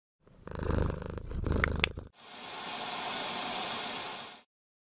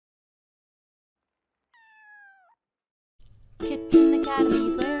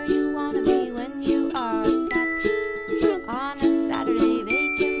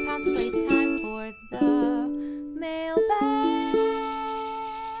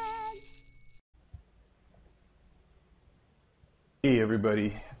Hey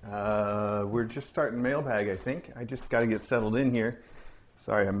everybody, we're just starting Mailbag, I think. I just got to get settled in here.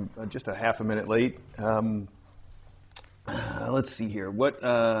 Sorry, I'm just a half a minute late. Let's see here. What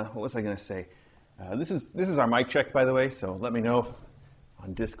was I going to say? This is our mic check, by the way. So let me know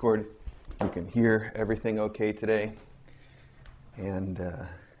on Discord if you can hear everything okay today. And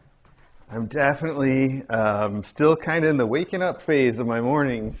I'm definitely still kind of in the waking up phase of my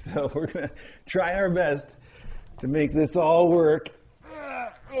mornings, so we're going to try our best to make this all work.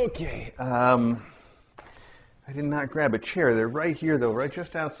 Okay. I did not grab a chair. They're right here, though, right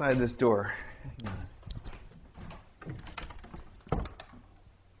just outside this door. I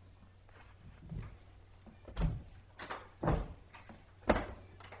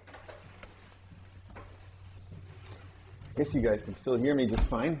guess you guys can still hear me just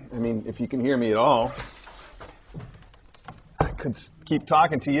fine. I mean, if you can hear me at all. I could keep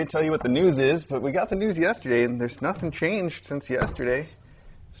talking to you, tell you what the news is, but we got the news yesterday, and there's nothing changed since yesterday.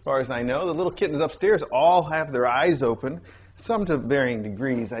 As far as I know, the little kittens upstairs all have their eyes open, some to varying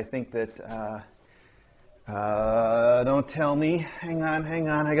degrees. I think that, don't tell me, hang on,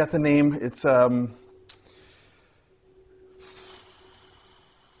 I got the name. It's,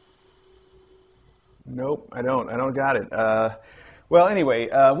 nope, I don't got it. Well, anyway,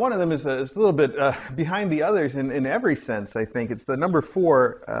 one of them is a little bit behind the others in every sense, I think. It's the number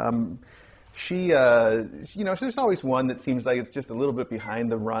 4. There's always one that seems like it's just a little bit behind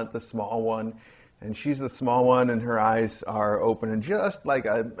the runt, the small one. And she's the small one, and her eyes are open and just like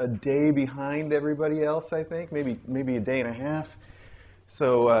a day behind everybody else, I think, maybe a day and a half.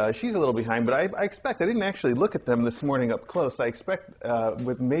 So she's a little behind, but I expect, I didn't actually look at them this morning up close. I expect,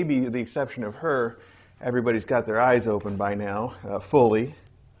 with maybe the exception of her, everybody's got their eyes open by now, fully.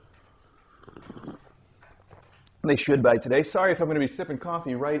 They should by today. Sorry if I'm going to be sipping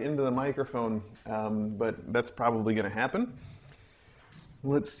coffee right into the microphone, but that's probably going to happen.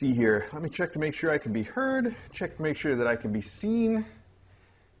 Let's see here. Let me check to make sure I can be heard. Check to make sure that I can be seen.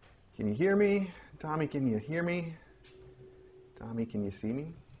 Can you hear me? Tommy, can you hear me? Tommy, can you see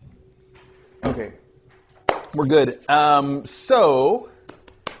me? Okay, we're good. So,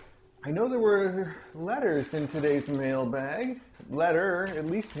 I know there were letters in today's mailbag. Letter, at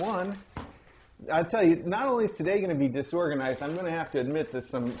least one. I'll tell you, not only is today going to be disorganized, I'm going to have to admit to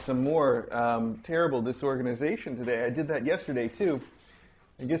some more terrible disorganization today. I did that yesterday, too.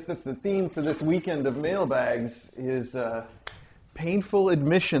 I guess that's the theme for this weekend of mailbags is painful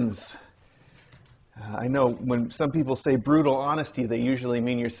admissions. I know when some people say brutal honesty, they usually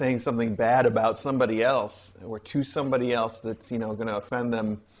mean you're saying something bad about somebody else or to somebody else that's, going to offend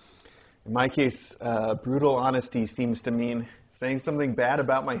them. In my case, brutal honesty seems to mean saying something bad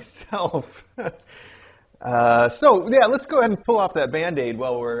about myself. So yeah, let's go ahead and pull off that Band-Aid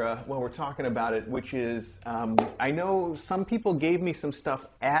while we're talking about it, which is I know some people gave me some stuff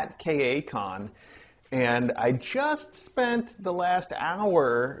at KACon, and I just spent the last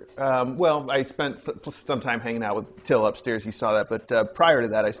hour. I spent some time hanging out with Till upstairs. You saw that, but prior to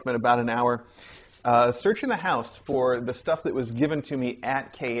that, I spent about an hour searching the house for the stuff that was given to me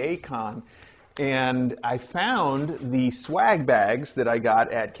at KACon. And I found the swag bags that I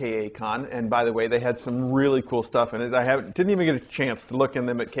got at KACon, and by the way, they had some really cool stuff in it. Didn't even get a chance to look in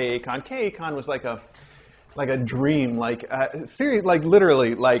them at KACon. KACon was like a dream, seriously,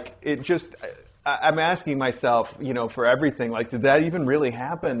 literally, it just. I'm asking myself, for everything, did that even really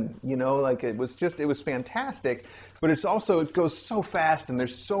happen? It was fantastic, but it goes so fast, and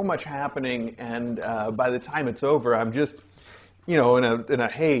there's so much happening, and by the time it's over, I'm just. In a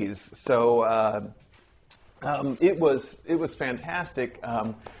haze. So it was fantastic.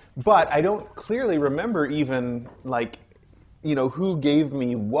 But I don't clearly remember even who gave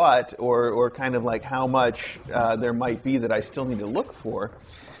me what or kind of how much there might be that I still need to look for.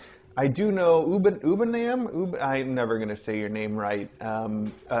 I do know Ubanam. I'm never going to say your name right.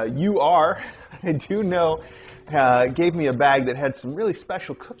 You are. I do know. Gave me a bag that had some really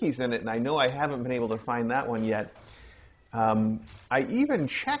special cookies in it, and I know I haven't been able to find that one yet. I even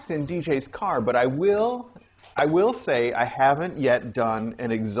checked in DJ's car, but I will say I haven't yet done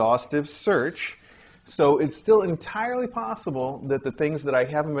an exhaustive search, so it's still entirely possible that the things that I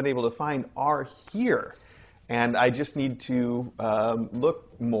haven't been able to find are here, and I just need to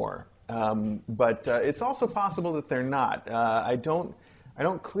look more. But it's also possible that they're not. I don't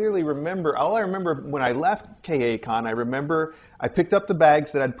clearly remember. All I remember when I left KACon, I remember I picked up the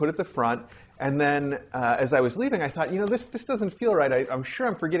bags that I'd put at the front. And then as I was leaving, I thought, this doesn't feel right. I'm sure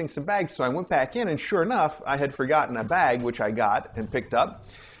I'm forgetting some bags. So I went back in, and sure enough, I had forgotten a bag, which I got and picked up.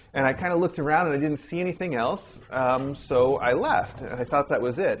 And I kind of looked around, and I didn't see anything else. So I left, and I thought that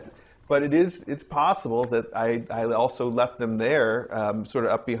was it. But it's possible that I also left them there, sort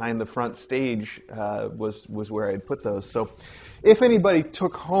of up behind the front stage, was where I'd put those. So if anybody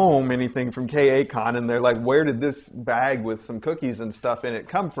took home anything from KACon and they're like, where did this bag with some cookies and stuff in it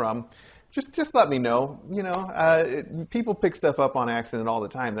come from? Just let me know. People pick stuff up on accident all the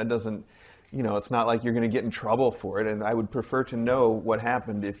time. That doesn't, it's not like you're going to get in trouble for it. And I would prefer to know what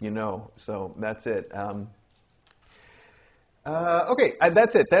happened if you know. So that's it. Okay,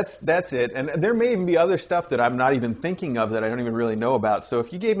 that's it. That's it. And there may even be other stuff that I'm not even thinking of that I don't even really know about. So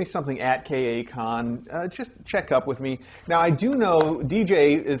if you gave me something at KACon, just check up with me. Now, I do know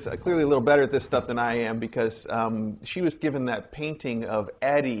DJ is clearly a little better at this stuff than I am because she was given that painting of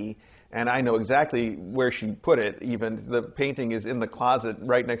Eddie, and I know exactly where she put it. Even the painting is in the closet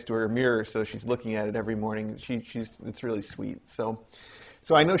right next to her mirror, so she's looking at it every morning. It's really sweet. So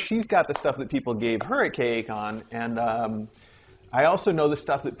I know she's got the stuff that people gave her at KACon, and I also know the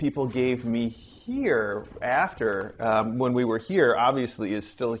stuff that people gave me here after, when we were here, obviously is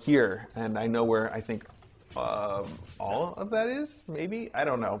still here. And I know where I think all of that is, maybe? I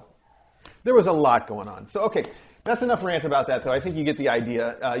don't know. There was a lot going on. So, okay, that's enough rant about that, though. I think you get the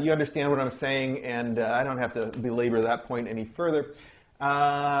idea. You understand what I'm saying, and I don't have to belabor that point any further.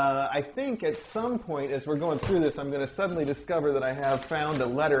 I think at some point, as we're going through this, I'm going to suddenly discover that I have found a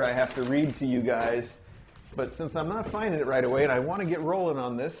letter I have to read to you guys. But since I'm not finding it right away and I want to get rolling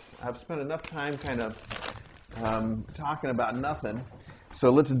on this, I've spent enough time kind of talking about nothing. So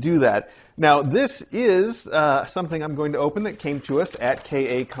let's do that. Now, this is something I'm going to open that came to us at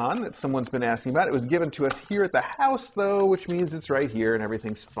KACon that someone's been asking about. It was given to us here at the house, though, which means it's right here and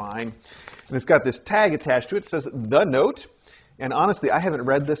everything's fine. And it's got this tag attached to it. It says, "The Note." And honestly, I haven't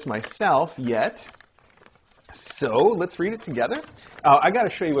read this myself yet. So let's read it together. I got to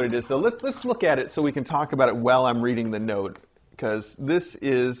show you what it is, though. Let's look at it so we can talk about it while I'm reading the note, because this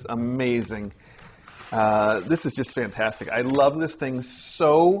is amazing. This is just fantastic. I love this thing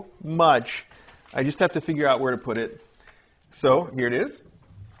so much. I just have to figure out where to put it. So here it is.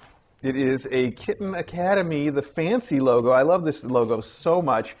 It is a Kitten Academy, the fancy logo. I love this logo so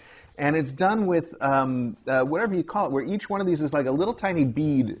much. And it's done with whatever you call it, where each one of these is like a little tiny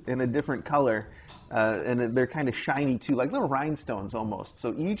bead in a different color. And they're kind of shiny too, like little rhinestones almost.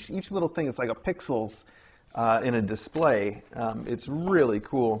 So each little thing is like a pixels in a display. It's really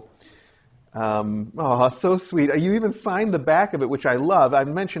cool. Oh, so sweet. You even signed the back of it, which I love. I've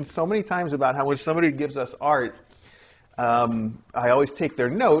mentioned so many times about how when somebody gives us art, I always take their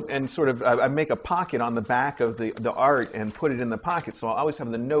note and sort of I make a pocket on the back of the art and put it in the pocket. So I'll always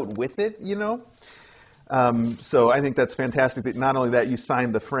have the note with it, So I think that's fantastic that not only that, you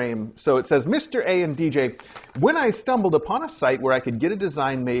signed the frame. So it says, "Mr. A and DJ, when I stumbled upon a site where I could get a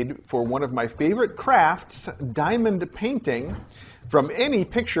design made for one of my favorite crafts, diamond painting, from any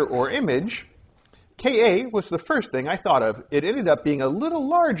picture or image, KA was the first thing I thought of. It ended up being a little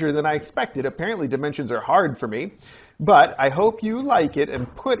larger than I expected. Apparently dimensions are hard for me. But I hope you like it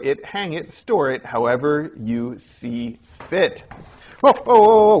and put it, hang it, store it, however you see fit."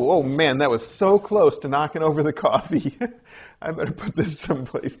 Oh, man, that was so close to knocking over the coffee. I better put this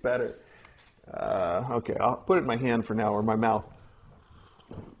someplace better. Okay, I'll put it in my hand for now, or my mouth.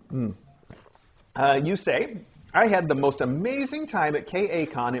 You say, "I had the most amazing time at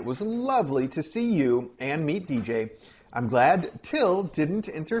KACon. It was lovely to see you and meet DJ. I'm glad Till didn't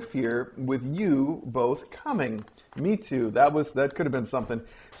interfere with you both coming." Me too. That could have been something.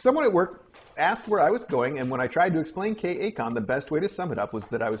 "Someone at work asked where I was going, and when I tried to explain KACon, the best way to sum it up was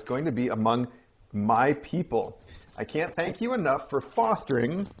that I was going to be among my people. I can't thank you enough for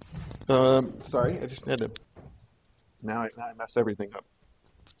fostering..." Sorry, I just had to... Now I messed everything up.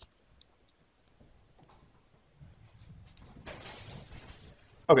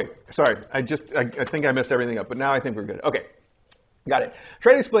 Okay, sorry. I think I messed everything up, but now I think we're good. Okay. Got it.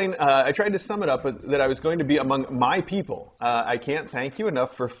 I tried to sum it up that I was going to be among my people. I can't thank you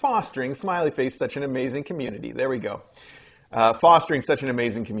enough for fostering, smiley face, such an amazing community. There we go. Fostering such an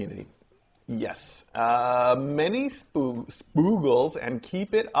amazing community. Yes. Many spoogles and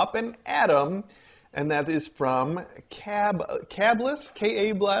keep it up and at 'em. And that is from Cabless,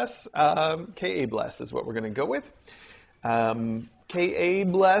 K-A-Bless. K-A-Bless is what we're going to go with. K.A.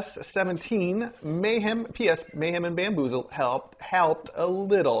 Bless 17, Mayhem, P.S. Mayhem and Bamboozle helped a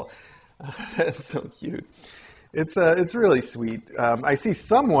little. That's so cute. It's really sweet. I see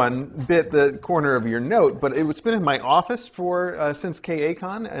someone bit the corner of your note, but it's been in my office since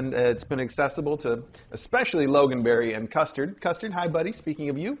KACon, and it's been accessible to especially Loganberry and Custard. Custard, hi buddy, speaking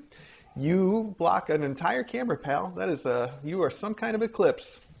of you. You block an entire camera, pal. You are some kind of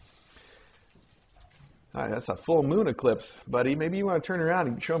eclipse. All right, that's a full moon eclipse, buddy. Maybe you want to turn around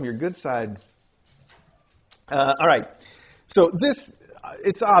and show them your good side. All right, so this,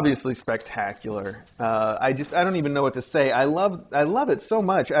 it's obviously spectacular. I don't even know what to say. I love it so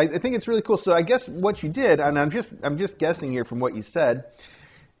much. I think it's really cool. So I guess what you did, and I'm just guessing here from what you said,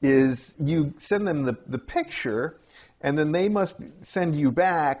 is you send them the picture, and then they must send you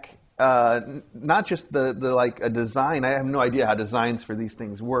back not just the like a design. I have no idea how designs for these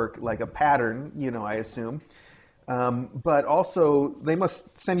things work, like a pattern, I assume. But also they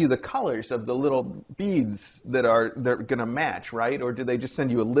must send you the colors of the little beads they're going to match, right? Or do they just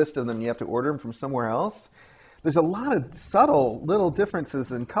send you a list of them and you have to order them from somewhere else? There's a lot of subtle little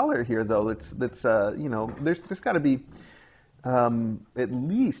differences in color here, though. There's got to be at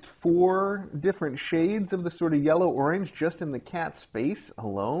least 4 different shades of the sort of yellow-orange just in the cat's face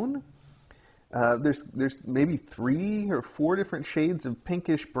alone. There's maybe 3 or 4 different shades of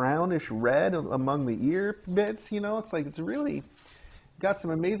pinkish, brownish red among the ear bits. It's really got some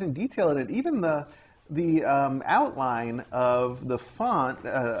amazing detail in it. Even the outline of the font,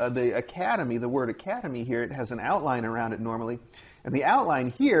 the academy, the word academy here, it has an outline around it normally. And the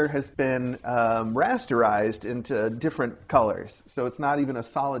outline here has been rasterized into different colors. So it's not even a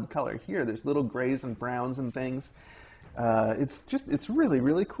solid color here. There's little grays and browns and things. It's really,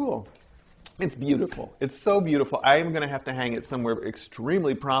 really cool. It's beautiful. It's so beautiful. I am going to have to hang it somewhere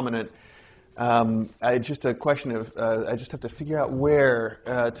extremely prominent. It's just a question of, I just have to figure out where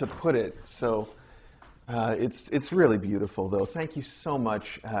to put it. So it's really beautiful, though. Thank you so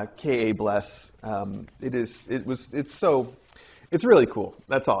much, K.A. Bless. It's really cool.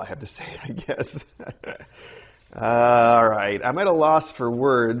 That's all I have to say, I guess. All right. I'm at a loss for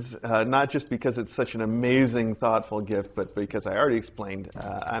words, not just because it's such an amazing, thoughtful gift, but because I already explained.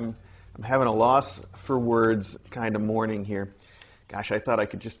 I'm having a loss for words kind of morning here. Gosh, I thought I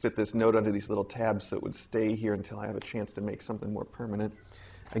could just fit this note under these little tabs so it would stay here until I have a chance to make something more permanent.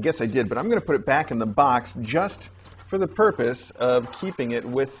 I guess I did, but I'm going to put it back in the box just for the purpose of keeping it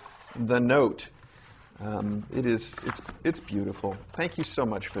with the note. It's beautiful. Thank you so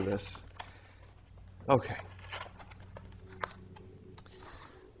much for this. Okay.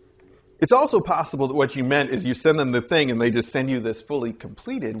 It's also possible that what you meant is you send them the thing and they just send you this fully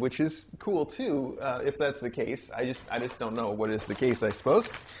completed, which is cool too, if that's the case. I just don't know what is the case, I suppose.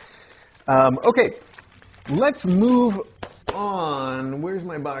 Okay, let's move on. Where's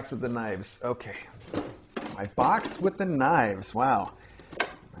my box with the knives? Okay, my box with the knives. Wow,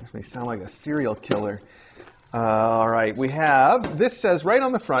 makes me sound like a serial killer. All right, we have, this says right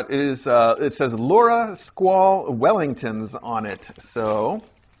on the front, it says Laura Squall Wellingtons on it. So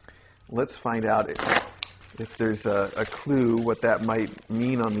let's find out if there's a clue what that might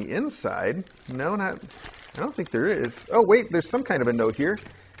mean on the inside. No, I don't think there is. Oh, wait, there's some kind of a note here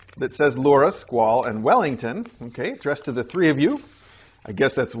that says Laura, Squall, and Wellington. Okay, addressed to the 3 of you. I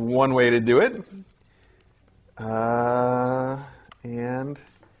guess that's one way to do it.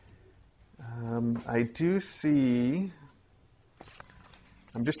 I do see,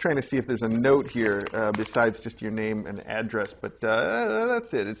 I'm just trying to see if there's a note here besides just your name and address, but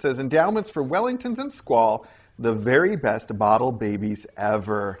that's it. It says, endowments for Wellingtons and Squall, the very best bottle babies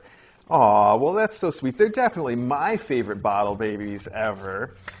ever. Aw, well, that's so sweet. They're definitely my favorite bottle babies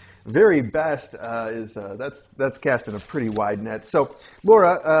ever. Very best that's casting a pretty wide net. So,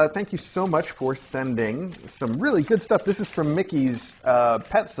 Laura, thank you so much for sending some really good stuff. This is from Mickey's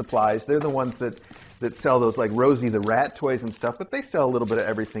Pet Supplies. They're the ones that sell those like Rosie the Rat toys and stuff, but they sell a little bit of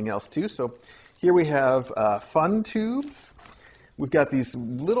everything else too. So here we have fun tubes. We've got these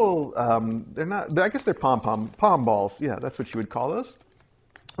little, I guess they're pom balls. Yeah, that's what you would call those.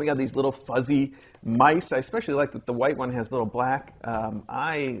 We got these little fuzzy mice. I especially like that the white one has little black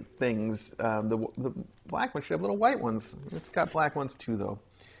eye things. The black one should have little white ones. It's got black ones too, though.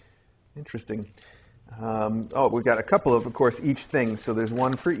 Interesting. We've got a couple of course, each thing. So there's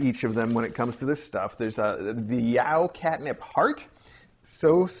one for each of them when it comes to this stuff. There's the Yow Catnip Heart.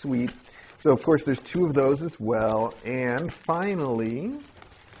 So sweet. So, of course, there's 2 of those as well. And finally,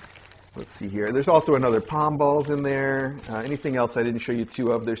 let's see here. There's also another Pom Balls in there. Anything else I didn't show you 2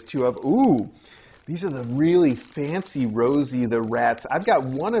 of? There's 2 of. Ooh, these are the really fancy Rosie the Rats. I've got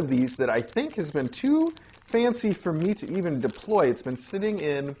one of these that I think has been too fancy for me to even deploy. It's been sitting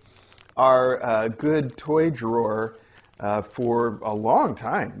in our good toy drawer for a long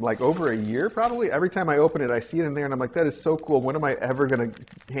time, like over a year probably. Every time I open it, I see it in there, and I'm like, that is so cool. When am I ever going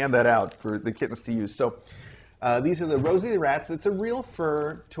to hand that out for the kittens to use? So these are the Rosie the Rats. It's a real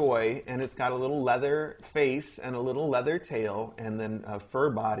fur toy, and it's got a little leather face and a little leather tail and then a fur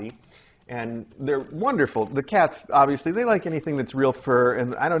body. And they're wonderful. The cats, obviously, they like anything that's real fur,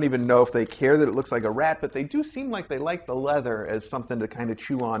 and I don't even know if they care that it looks like a rat, but they do seem like they like the leather as something to kind of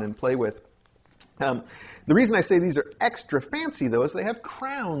chew on and play with. The reason I say these are extra fancy, though, is they have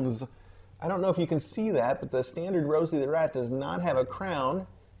crowns. I don't know if you can see that, but the standard Rosie the rat does not have a crown.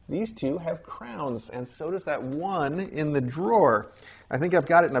 These two have crowns, and so does that one in the drawer. I think I've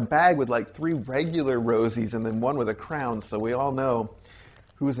got it in a bag with like 3 regular Rosies and then one with a crown, so we all know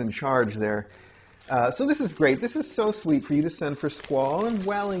who's in charge there. So this is great. This is so sweet for you to send for Squall and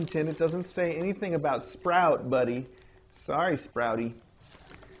Wellington. It doesn't say anything about Sprout, buddy. Sorry, Sprouty.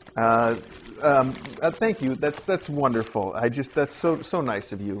 Thank you. That's wonderful. That's so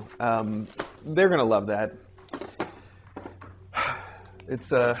nice of you. They're gonna love that.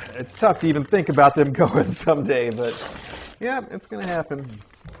 It's tough to even think about them going someday, but yeah, it's gonna happen.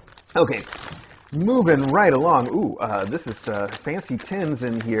 Okay, moving right along. Ooh, this is fancy tins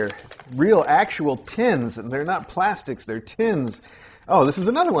in here. Real, actual tins, and they're not plastics. They're tins. Oh, this is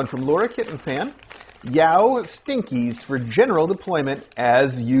another one from Laura Kitten Fan. Yow Stinkies for general deployment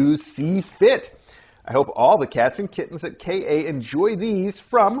as you see fit. I hope all the cats and kittens at KA enjoy these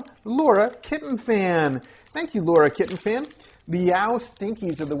from Laura Kitten Fan. Thank you, Laura Kitten Fan. The Yow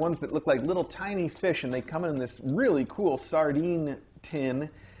Stinkies are the ones that look like little tiny fish, and they come in this really cool sardine tin.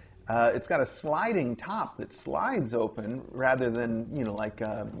 It's got a sliding top that slides open rather than, you know,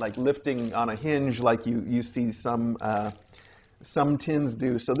 like lifting on a hinge like you see some tins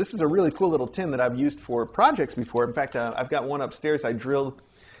do. So this is a really cool little tin that I've used for projects before. In fact, I've got one upstairs. I drilled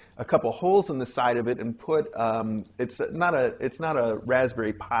a couple holes in the side of it and put, it's not a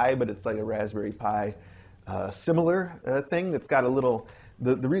Raspberry Pi, but it's like a Raspberry Pi similar thing that's got a little,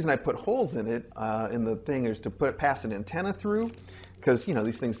 the reason I put holes in it, in the thing, is to pass an antenna through, because, you know,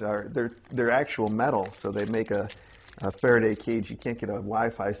 these things they're actual metal, so they make a Faraday cage. You can't get a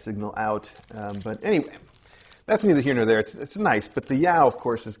Wi-Fi signal out. But anyway, that's neither here nor there. It's nice, but the Yow, of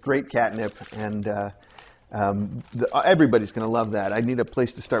course, is great catnip, and everybody's going to love that. I need a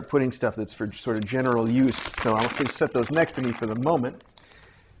place to start putting stuff that's for sort of general use, so I'll just set those next to me for the moment.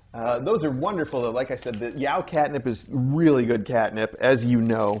 Those are wonderful, though. Like I said, the Yow catnip is really good catnip, as you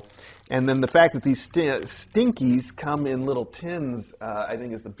know. And then the fact that these stinkies come in little tins, I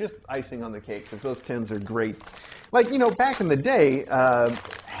think, is just icing on the cake, because those tins are great. Like, you know, back in the day,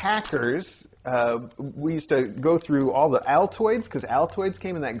 hackers, we used to go through all the Altoids, because Altoids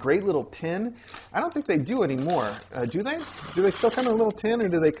came in that great little tin. I don't think they do anymore. Do they? Do they still come in a little tin, or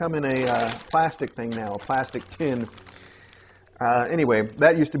do they come in a plastic thing now, a plastic tin? Anyway,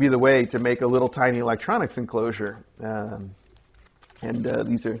 that used to be the way to make a little tiny electronics enclosure.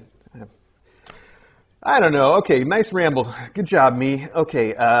 These are, I don't know. Okay, nice ramble. Good job, me.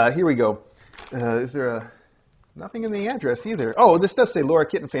 Okay, here we go. Is there nothing in the address either? Oh, this does say Laura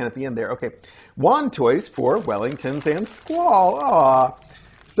Kitten Fan at the end there. Okay. Wand toys for Wellingtons and Squall. Aw.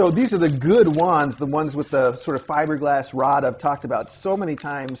 So these are the good wands, the ones with the sort of fiberglass rod I've talked about so many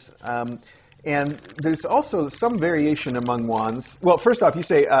times. And there's also some variation among wands. Well, first off, you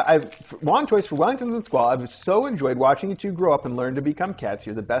say, wand toys for Wellingtons and Squall. I've so enjoyed watching you two grow up and learn to become cats.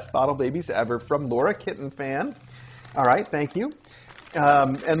 You're the best bottle babies ever, from Laura Kitten Fan. All right, thank you.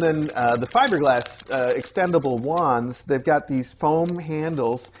 And then the fiberglass extendable wands, they've got these foam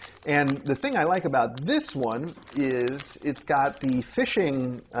handles. And the thing I like about this one is it's got the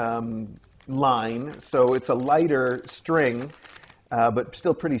fishing line, so it's a lighter string, but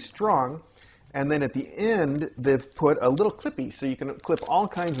still pretty strong. And then at the end, they've put a little clippy, so you can clip all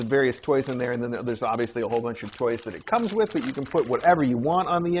kinds of various toys in there. And then there's obviously a whole bunch of toys that it comes with, but you can put whatever you want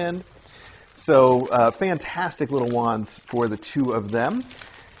on the end. So fantastic little wands for the two of them.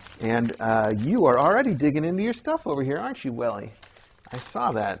 And you are already digging into your stuff over here, aren't you, Welly? I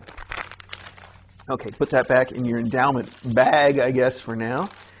saw that. Okay, put that back in your endowment bag, I guess, for now.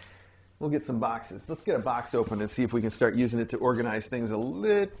 We'll get some boxes. Let's get a box open and see if we can start using it to organize things a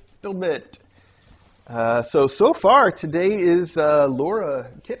little bit. So far, today is Laura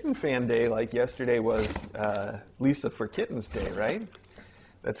Kitten Fan Day, like yesterday was Lisa for Kittens Day, right?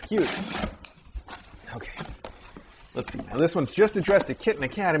 That's cute. Okay, let's see. Now this one's just addressed to Kitten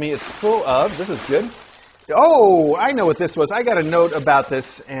Academy. It's full of, this is good. Oh, I know what this was. I got a note about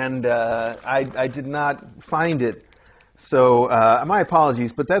this, and I did not find it. So my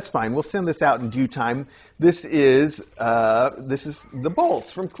apologies, but that's fine. We'll send this out in due time. This is the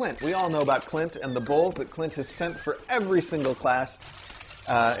bowls from Clint. We all know about Clint and the bowls that Clint has sent for every single class.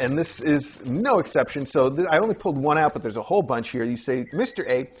 And this is no exception. So I only pulled one out, but there's a whole bunch here. You say, Mr.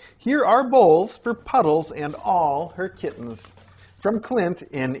 A, here are bowls for Puddles and all her kittens. From Clint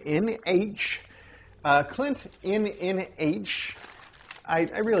in NH. Clint in NH.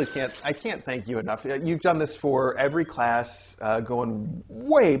 I really can't thank you enough. You've done this for every class going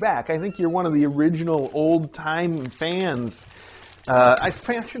way back. I think you're one of the original old-time fans. I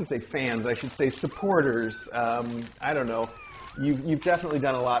shouldn't say fans. I should say supporters. I don't know. You've definitely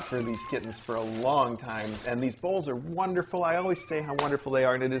done a lot for these kittens for a long time, and these bowls are wonderful. I always say how wonderful they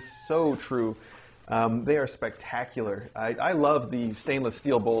are, and it is so true. They are spectacular. I love the stainless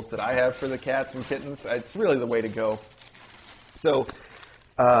steel bowls that I have for the cats and kittens. It's really the way to go. So,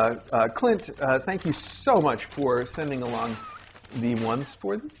 Clint, thank you so much for sending along the ones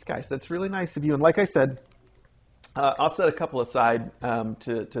for these guys. That's really nice of you. And like I said, I'll set a couple aside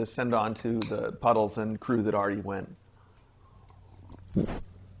to send on to the Puddles and crew that already went.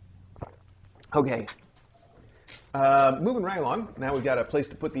 Okay. Moving right along. Now we've got a place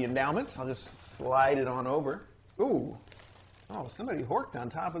to put the endowments. I'll just slide it on over. Ooh. Oh, somebody horked on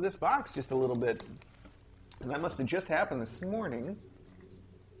top of this box just a little bit. And that must have just happened this morning.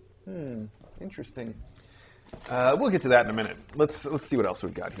 Interesting. We'll get to that in a minute. Let's see what else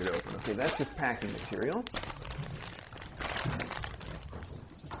we've got here to open. Okay, that's just packing material.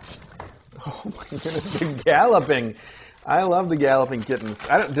 Oh my goodness, the galloping. I love the galloping kittens.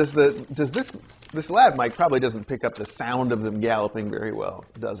 Does this lab mic probably doesn't pick up the sound of them galloping very well,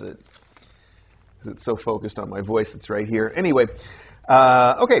 does it? Because it's so focused on my voice that's right here. Anyway,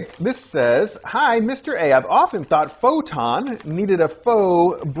 okay, this says, "Hi, Mr. A. I've often thought Photon needed a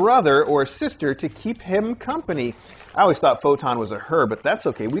faux brother or sister to keep him company." I always thought Photon was a her, but that's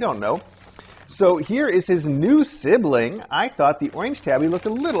okay. We don't know. So here is his new sibling. I thought the orange tabby looked a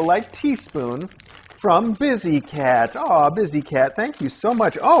little like Teaspoon from Busy Cat. Aw, Busy Cat, thank you so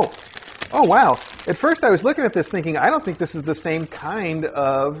much. Oh, wow. At first I was looking at this thinking, I don't think this is the same kind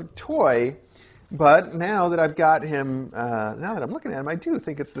of toy. But now that I've got him, now that I'm looking at him, I do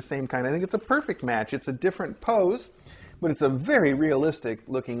think it's the same kind. I think it's a perfect match. It's a different pose, but it's a very realistic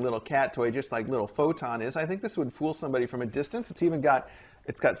looking little cat toy, just like little Photon is. I think this would fool somebody from a distance.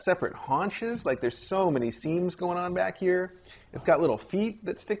 It's got separate haunches, like there's so many seams going on back here. It's got little feet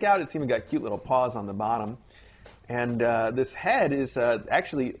that stick out. It's even got cute little paws on the bottom. And this head is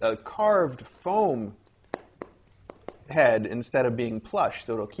actually a carved foam head instead of being plush,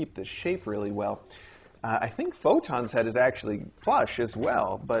 so it'll keep the shape really well. I think Photon's head is actually plush as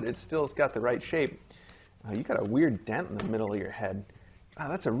well, but it's got the right shape. You got a weird dent in the middle of your head.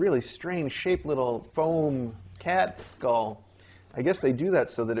 That's a really strange shaped little foam cat skull. I guess they do that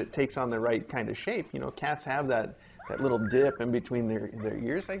so that it takes on the right kind of shape. You know, cats have that little dip in between their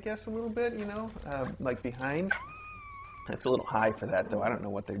ears, I guess, a little bit, you know, like behind. That's a little high for that, though. I don't know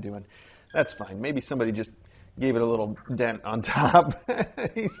what they're doing. That's fine. Maybe somebody just gave it a little dent on top.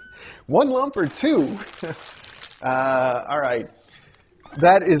 One lump or two. All right.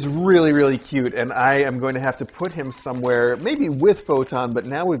 That is really, really cute, and I am going to have to put him somewhere, maybe with Photon, but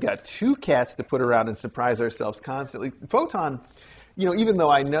now we've got two cats to put around and surprise ourselves constantly. Photon, you know, even though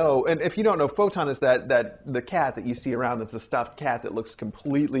I know, and if you don't know, Photon is the cat that you see around that's a stuffed cat that looks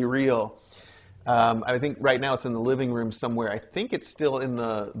completely real. I think right now it's in the living room somewhere. I think it's still in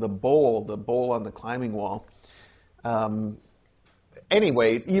the bowl on the climbing wall.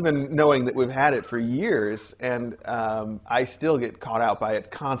 Anyway, even knowing that we've had it for years, and I still get caught out by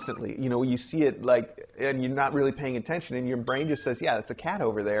it constantly. You know, you see it and you're not really paying attention, and your brain just says, yeah, that's a cat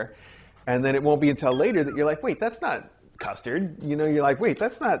over there. And then it won't be until later that you're like, wait, that's not Custard. You know, you're like, wait,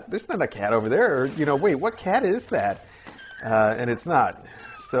 there's not a cat over there. Or, you know, wait, what cat is that? And it's not.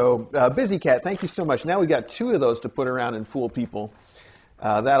 So, Busy Cat, thank you so much. Now we got two of those to put around and fool people.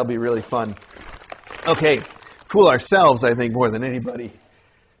 That'll be really fun. Okay. Fool ourselves, I think, more than anybody.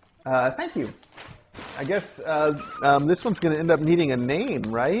 Thank you. I guess this one's going to end up needing a name,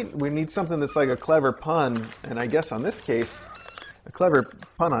 right? We need something that's like a clever pun, and I guess on this case, a clever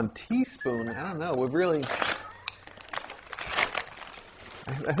pun on teaspoon. I don't know.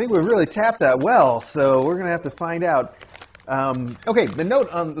 I think we've really tapped that well, so we're going to have to find out. Okay, the note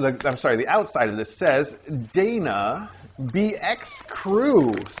on the outside of this says Dana BX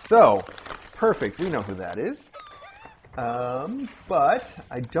Crew. So, perfect. We know who that is. But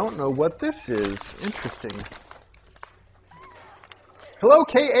I don't know what this is. Interesting. Hello,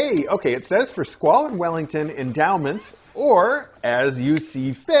 KA. Okay, it says for Squall and Wellington endowments, or as you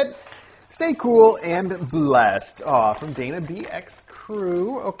see fit, stay cool and blessed. Aw, from Dana BX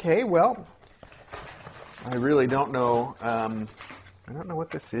Crew. Okay, well, I really don't know. I don't know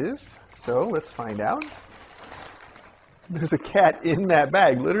what this is, so let's find out. There's a cat in that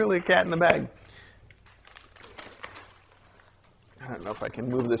bag, literally a cat in the bag. I don't know if I can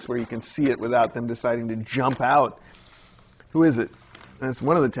move this where you can see it without them deciding to jump out. Who is it? That's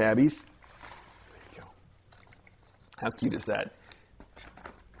one of the tabbies. There you go. How cute is that?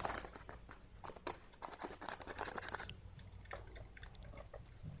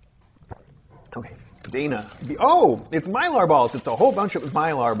 Okay, Dana. Oh, it's Mylar balls. It's a whole bunch of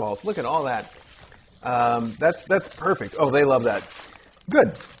Mylar balls. Look at all that. That's perfect. Oh, they love that.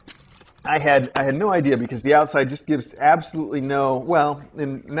 Good. I had no idea because the outside just gives absolutely no, well,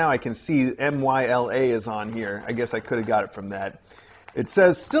 and now I can see MYLA is on here. I guess I could have got it from that. It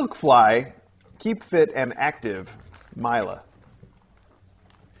says Silk Fly, keep fit and active, Myla.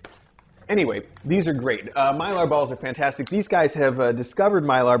 Anyway, these are great. Mylar balls are fantastic. These guys have discovered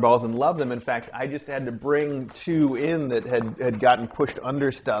Mylar balls and love them. In fact, I just had to bring 2 in that had gotten pushed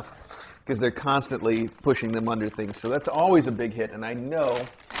under stuff because they're constantly pushing them under things. So that's always a big hit, and I know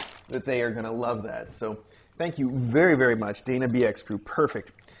that they are going to love that. So thank you very, very much, Dana BX Crew.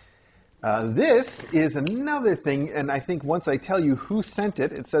 Perfect. This is another thing, and I think once I tell you who sent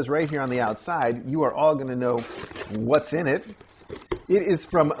it, it says right here on the outside, you are all going to know what's in it. It is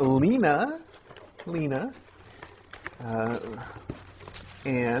from Lena.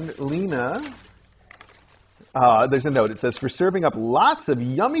 And Lena, there's a note. It says, for serving up lots of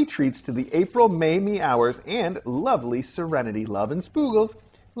yummy treats to the April May me hours and lovely serenity. Love and Spoogles,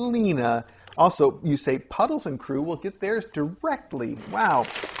 Lena. Also, you say Puddles and Crew will get theirs directly. Wow,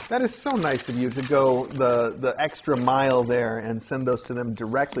 that is so nice of you to go the extra mile there and send those to them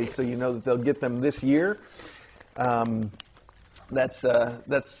directly so you know that they'll get them this year.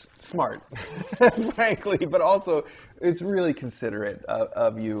 That's smart, frankly, but also it's really considerate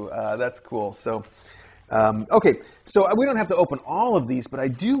of you. That's cool. So, okay, so we don't have to open all of these, but I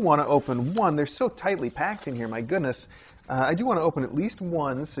do want to open one. They're so tightly packed in here, my goodness. I do want to open at least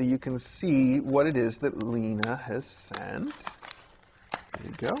one so you can see what it is that Lena has sent. There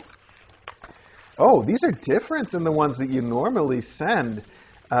you go. Oh, these are different than the ones that you normally send.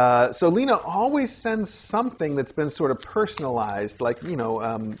 So Lena always sends something that's been sort of personalized, like, you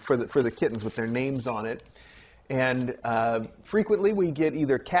know, for the kittens with their names on it. And frequently we get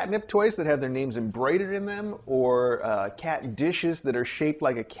either catnip toys that have their names embroidered in them or cat dishes that are shaped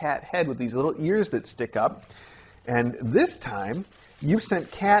like a cat head with these little ears that stick up. And this time you've sent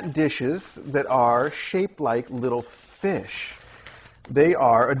cat dishes that are shaped like little fish. They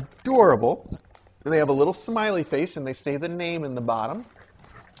are adorable. They have a little smiley face and they say the name in the bottom.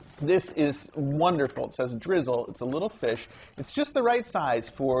 This is wonderful. It says Drizzle. It's a little fish. It's just the right size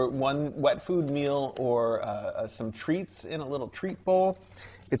for one wet food meal or some treats in a little treat bowl.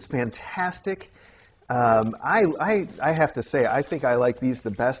 It's fantastic. I have to say, I think I like these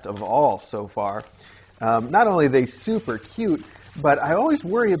the best of all so far. Not only are they super cute, but I always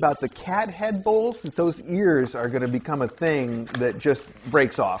worry about the cat head bowls, that those ears are going to become a thing that just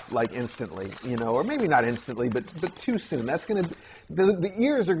breaks off like instantly, you know, or maybe not instantly, but too soon. That's going to the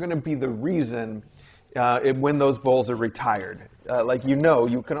ears are going to be the reason when those bowls are retired. Like, you know,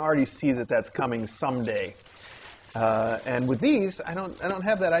 you can already see that that's coming someday. And with these, I don't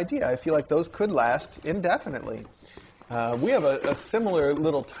have that idea. I feel like those could last indefinitely. We have a similar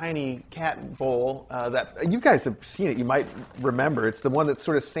little tiny cat bowl that you guys have seen it. You might remember. It's the one that's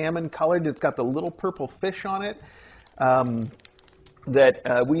sort of salmon colored. It's got the little purple fish on it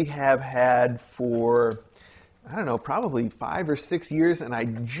that we have had for, I don't know, probably 5 or 6 years. And I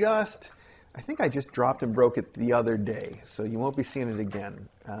think I just dropped and broke it the other day. So you won't be seeing it again.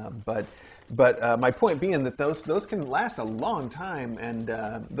 But my point being that those can last a long time, and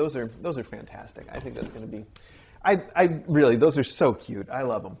those are fantastic. I think that's going to be. I really, those are so cute. I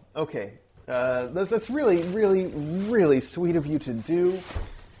love them. Okay, that's really, really, really sweet of you to do.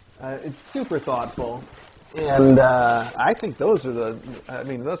 It's super thoughtful, and I think those are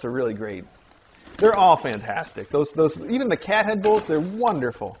those are really great. They're all fantastic. Those even the cat head bowls, they're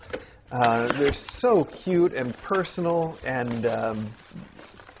wonderful. They're so cute and personal, and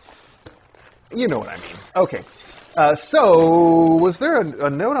you know what I mean. Okay, so was there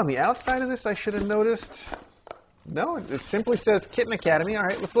a note on the outside of this I should have noticed? No, it simply says Kitten Academy. All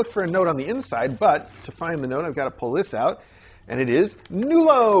right, let's look for a note on the inside, but to find the note, I've got to pull this out, and it is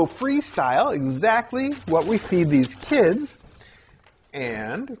Nulo Freestyle, exactly what we feed these kids.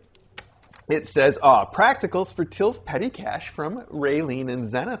 And it says, practicals for Till's Petty Cash from Raylene and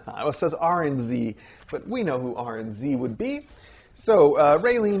Zenithon. Well, it says R and Z, but we know who R and Z would be. So,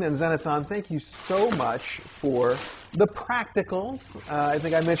 Raylene and Zenithon, thank you so much for the practicals. I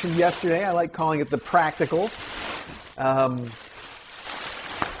think I mentioned yesterday, I like calling it the practicals.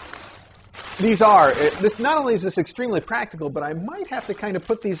 This not only is this extremely practical, but I might have to kind of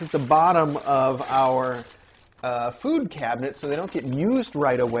put these at the bottom of our food cabinet so they don't get used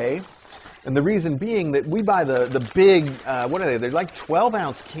right away. And the reason being that we buy the big, what are they? They're like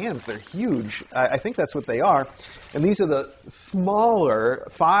 12-ounce cans. They're huge. I think that's what they are. And these are the smaller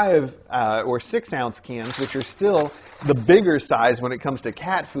 5 or 6-ounce cans, which are still the bigger size when it comes to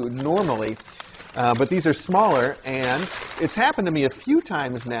cat food normally. But these are smaller, and it's happened to me a few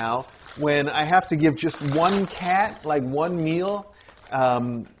times now when I have to give just one cat, like one meal.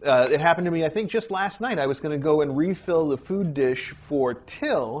 It happened to me, I think, just last night. I was going to go and refill the food dish for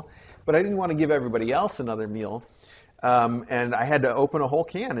Till, but I didn't want to give everybody else another meal. And I had to open a whole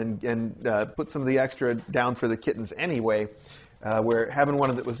can and put some of the extra down for the kittens anyway, where having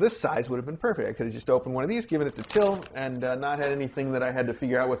one that was this size would have been perfect. I could have just opened one of these, given it to Till, and not had anything that I had to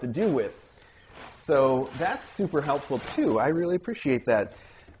figure out what to do with. So that's super helpful, too. I really appreciate that.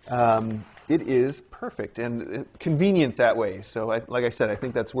 It is perfect and convenient that way. So like I said, I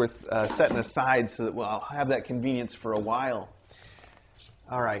think that's worth setting aside so that I'll have that convenience for a while.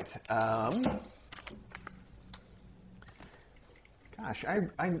 All right. Gosh,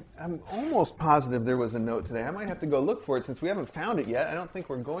 I'm almost positive there was a note today. I might have to go look for it since we haven't found it yet. I don't think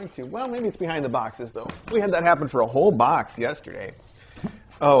we're going to. Well, maybe it's behind the boxes, though. We had that happen for a whole box yesterday.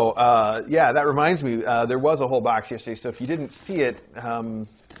 Oh, yeah, that reminds me. There was a whole box yesterday, so if you didn't see it,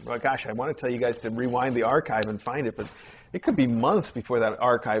 well, gosh, I want to tell you guys to rewind the archive and find it, but it could be months before that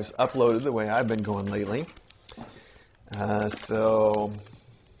archive's uploaded the way I've been going lately. So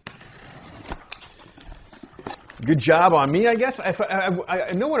good job on me, I guess.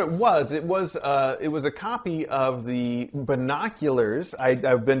 I know what it was. It was a copy of the binoculars.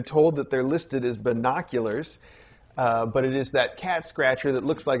 I've been told that they're listed as binoculars, but it is that cat scratcher that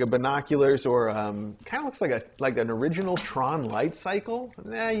looks like a binoculars, or kind of looks like an original Tron light cycle.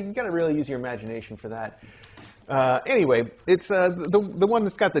 You got to really use your imagination for that. Anyway, it's the one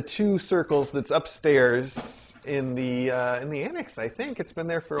that's got the 2 circles that's upstairs in the annex. I think it's been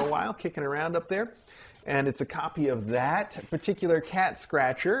there for a while, kicking around up there. And it's a copy of that particular cat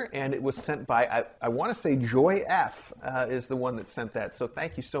scratcher, and it was sent by, I want to say Joy F. Is the one that sent that. So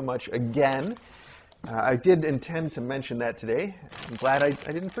thank you so much again. I did intend to mention that today. I'm glad I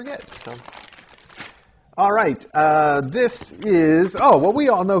didn't forget. So, all right, this is, well, we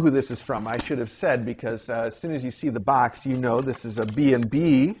all know who this is from. I should have said, because as soon as you see the box, you know this is a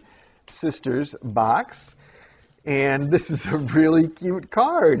B&B Sisters box. And this is a really cute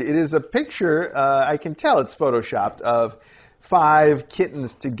card. It is a picture, I can tell it's photoshopped, of 5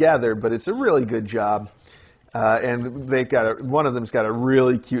 kittens together, but it's a really good job. And they've got one of them's got a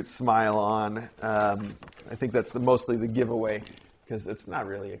really cute smile on. I think that's mostly the giveaway, because it's not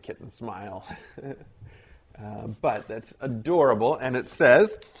really a kitten smile. But that's adorable. And it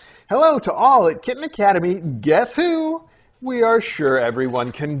says, "Hello to all at Kitten Academy. Guess who? We are sure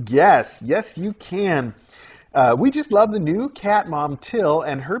everyone can guess. Yes, you can. We just love the new cat mom, Till,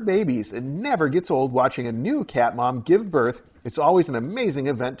 and her babies. It never gets old watching a new cat mom give birth. It's always an amazing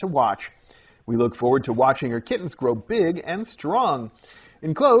event to watch. We look forward to watching her kittens grow big and strong.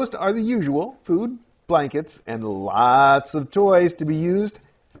 Enclosed are the usual food, blankets, and lots of toys to be used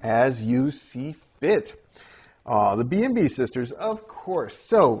as you see fit." The B&B Sisters, of course.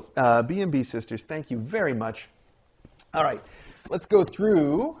 So, B&B Sisters, thank you very much. All right, let's go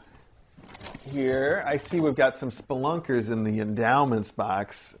through here. I see we've got some spelunkers in the endowments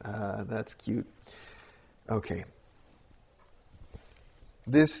box. That's cute. Okay.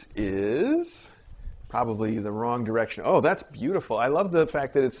 This is probably the wrong direction. Oh, that's beautiful. I love the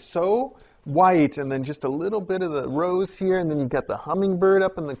fact that it's so white and then just a little bit of the rose here, and then you've got the hummingbird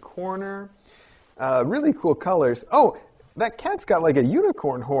up in the corner. Really cool colors. Oh, that cat's got like a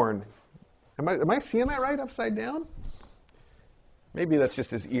unicorn horn. Am I seeing that right upside down? Maybe that's just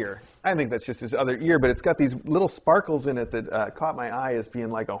his ear. I think that's just his other ear, but it's got these little sparkles in it that caught my eye as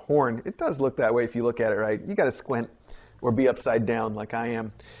being like a horn. It does look that way if you look at it right. You got to squint or be upside down like I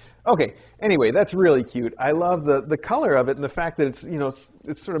am. Okay, anyway, that's really cute. I love the color of it and the fact that it's,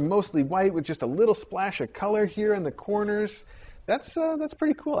 it's sort of mostly white with just a little splash of color here in the corners. That's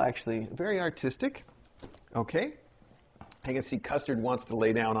pretty cool, actually. Very artistic. Okay. I can see Custard wants to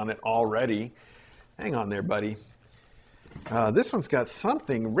lay down on it already. Hang on there, buddy. This one's got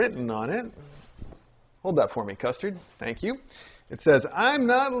something written on it. Hold that for me, Custard. Thank you. It says, "I'm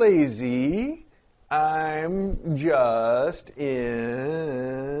not lazy. I'm just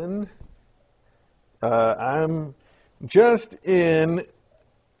in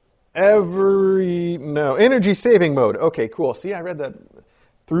energy saving mode." Okay, cool. See, I read that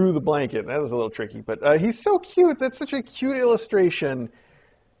through the blanket. That was a little tricky, but he's so cute. That's such a cute illustration.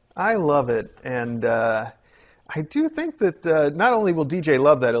 I love it. And I do think that not only will DJ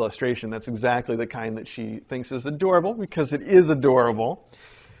love that illustration, that's exactly the kind that she thinks is adorable, because it is adorable.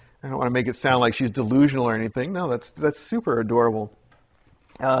 I don't want to make it sound like she's delusional or anything. No, that's super adorable.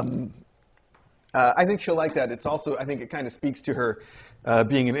 I think she'll like that. It's also, I think it kind of speaks to her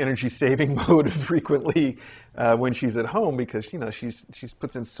being in energy saving mode frequently when she's at home, because, you know, she's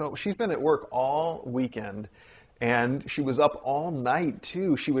been at work all weekend, and she was up all night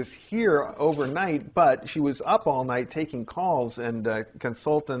too. She was here overnight, but she was up all night taking calls and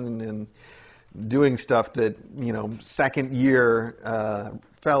consulting and doing stuff that, you know, second year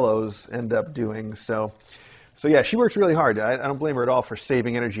fellows end up doing. So yeah, she works really hard. I don't blame her at all for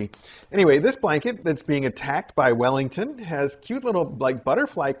saving energy. Anyway, this blanket that's being attacked by Wellington has cute little like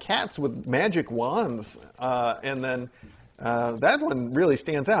butterfly cats with magic wands. And then that one really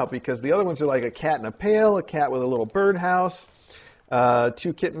stands out because the other ones are like a cat in a pail, a cat with a little birdhouse,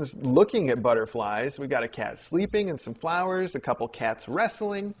 two kittens looking at butterflies. We got a cat sleeping and some flowers, a couple cats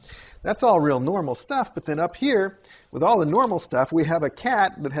wrestling. That's all real normal stuff. But then up here, with all the normal stuff, we have a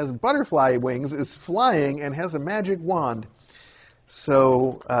cat that has butterfly wings, is flying, and has a magic wand.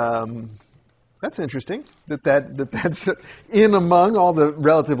 So that's interesting. That's in among all the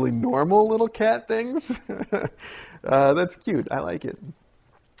relatively normal little cat things. That's cute. I like it.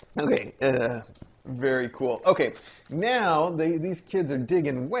 Okay. Very cool. Okay, now these kids are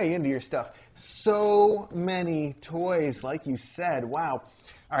digging way into your stuff. So many toys, like you said. Wow.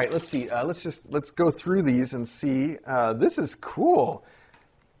 All right, let's see. Let's go through these and see. This is cool.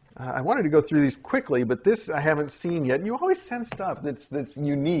 I wanted to go through these quickly, but this I haven't seen yet. You always send stuff that's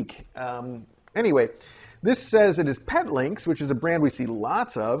unique. Anyway, this says it is Pet Links, which is a brand we see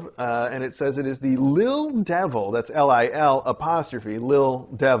lots of, and it says it is the Lil Devil. That's Lil apostrophe Lil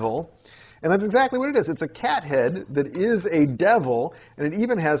Devil. And that's exactly what it is. It's a cat head that is a devil, and it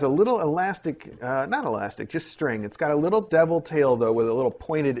even has a little elastic, not elastic, just string. It's got a little devil tail, though, with a little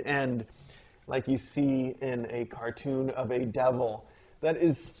pointed end, like you see in a cartoon of a devil. That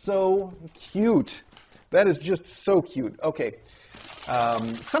is so cute. That is just so cute. Okay.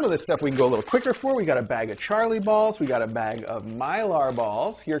 Some of this stuff we can go a little quicker for. We got a bag of Charlie balls. We got a bag of Mylar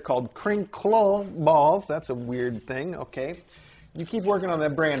balls, here called Crinkle balls. That's a weird thing. Okay. You keep working on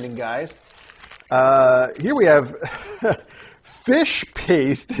that branding, guys. Here we have fish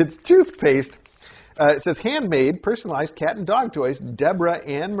paste. It's toothpaste. It says handmade, personalized cat and dog toys, Deborah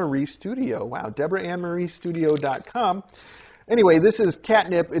Ann Marie Studio. Wow, DeborahAnnMarieStudio.com. Anyway, this is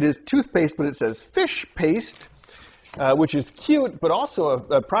catnip. It is toothpaste, but it says fish paste, which is cute, but also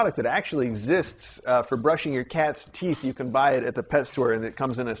a product that actually exists for brushing your cat's teeth. You can buy it at the pet store, and it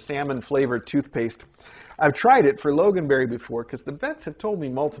comes in a salmon-flavored toothpaste. I've tried it for Loganberry before because the vets have told me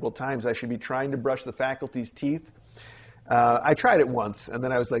multiple times I should be trying to brush the faculty's teeth. I tried it once, and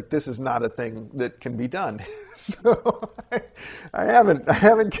then I was like, this is not a thing that can be done. So I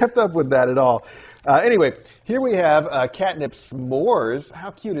haven't kept up with that at all. Anyway, here we have catnip s'mores. How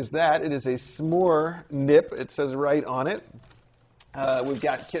cute is that? It is a s'more nip. It says right on it. We've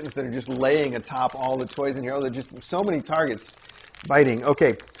got kittens that are just laying atop all the toys in here. Oh, there are just so many targets biting.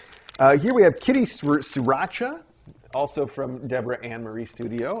 Okay. Here we have Kitty Sriracha, also from Deborah Ann Marie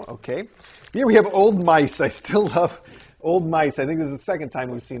Studio. Okay. Here we have Old Mice. I still love Old Mice. I think this is the second time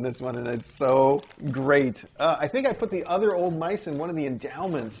we've seen this one, and it's so great. I think I put the other Old Mice in one of the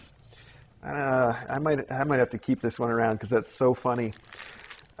endowments. I might have to keep this one around because that's so funny.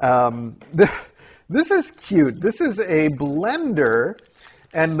 This is cute. This is a blender.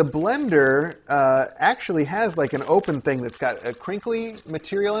 And the blender actually has like an open thing that's got a crinkly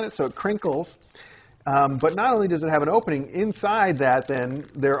material in it, so it crinkles. But not only does it have an opening, inside that then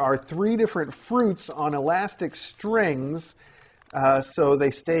there are 3 different fruits on elastic strings, so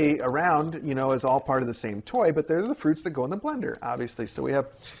they stay around, you know, as all part of the same toy, but they're the fruits that go in the blender, obviously. So we have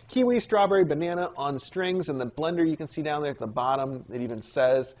kiwi, strawberry, banana on strings, and the blender you can see down there at the bottom, it even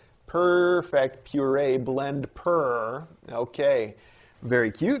says Perfect Puree Blend Per. Okay.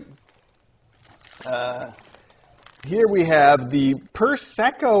 Very cute. Here we have the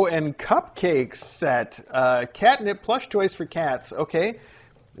Prosecco and Cupcakes set. Catnip plush toys for cats. Okay.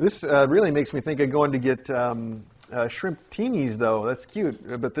 This really makes me think of going to get shrimp teenies, though. That's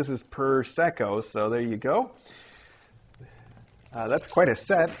cute. But this is Prosecco, so there you go. That's quite a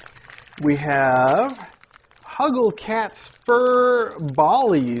set. We have Huggle Cats Fur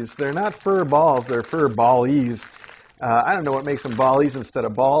Ballies. They're not fur balls. They're fur ballies. I don't know what makes them ballies instead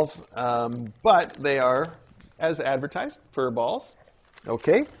of balls, but they are, as advertised, fur balls.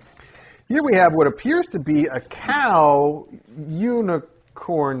 Okay. Here we have what appears to be a cow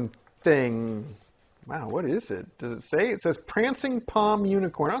unicorn thing. Wow, what is it? Does it say? It says Prancing Palm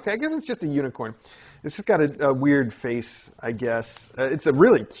Unicorn. Okay, I guess it's just a unicorn. It's just got a weird face, I guess. It's a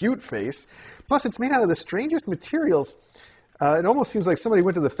really cute face. Plus, it's made out of the strangest materials. It almost seems like somebody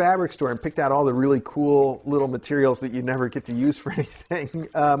went to the fabric store and picked out all the really cool little materials that you never get to use for anything.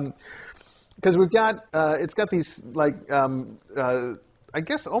 Because we've got, it's got these like, I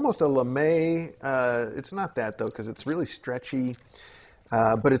guess almost a lame. It's not that though, because it's really stretchy.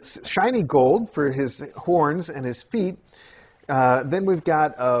 But it's shiny gold for his horns and his feet. Then we've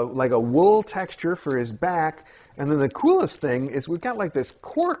got like a wool texture for his back. And then the coolest thing is we've got like this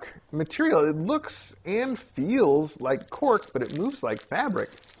cork material. It looks and feels like cork, but it moves like fabric.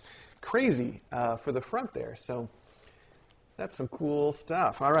 Crazy for the front there. So that's some cool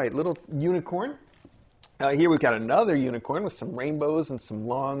stuff. All right, little unicorn. Here we've got another unicorn with some rainbows and some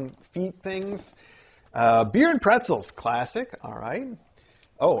long feet things. Beer and pretzels, classic. All right.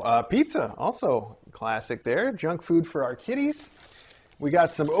 Oh, pizza, also classic there. Junk food for our kitties. We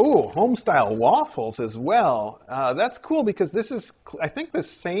got some, home-style waffles as well. That's cool because this is, I think, the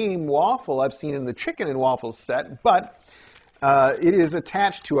same waffle I've seen in the chicken and waffles set, but it is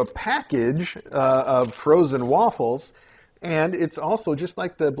attached to a package of frozen waffles, and it's also just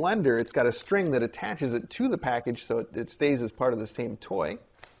like the blender. It's got a string that attaches it to the package so it stays as part of the same toy.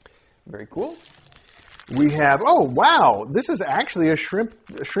 Very cool. We have, oh, wow, this is actually a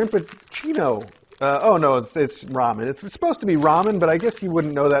shrimpuccino. Oh, no, it's ramen. It's supposed to be ramen, but I guess you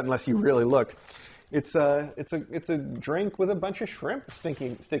wouldn't know that unless you really looked. It's a drink with a bunch of shrimp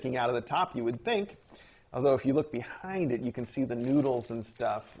sticking out of the top, you would think. Although if you look behind it, you can see the noodles and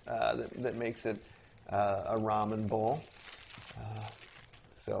stuff that makes it a ramen bowl.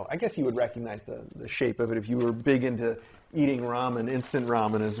 So I guess you would recognize the shape of it if you were big into eating ramen, instant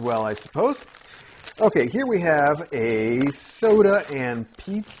ramen as well, I suppose. Okay, here we have a soda and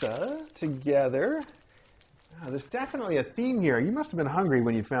pizza together. There's definitely a theme here. You must have been hungry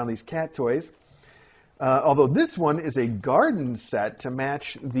when you found these cat toys. Although this one is a garden set to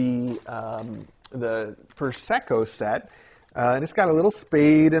match the Prosecco set. And it's got a little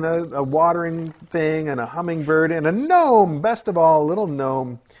spade and a watering thing and a hummingbird and a gnome. Best of all, a little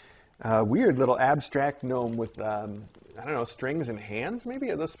gnome. Weird little abstract gnome with, I don't know, strings and hands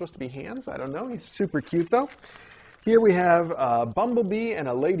maybe? Are those supposed to be hands? I don't know. He's super cute though. Here we have a bumblebee and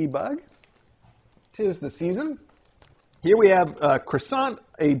a ladybug. 'Tis the season. Here we have a croissant,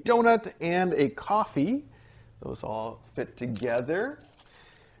 a donut, and a coffee. Those all fit together.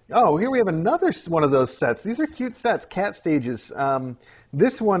 Oh, here we have another one of those sets. These are cute sets, cat stages.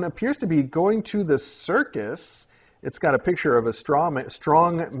 This one appears to be going to the circus. It's got a picture of a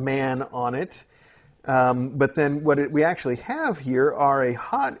strong man on it. But then what we actually have here are a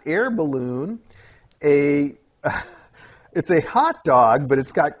hot air balloon, it's a hot dog, but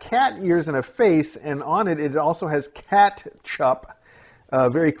it's got cat ears and a face, and on it, it also has ketchup,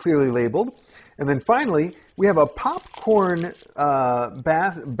 very clearly labeled. And then finally, we have a popcorn box.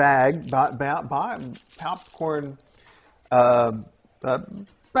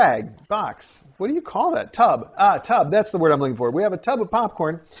 What do you call that? Tub. Tub. That's the word I'm looking for. We have a tub of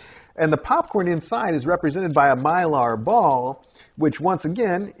popcorn, and the popcorn inside is represented by a Mylar ball, which once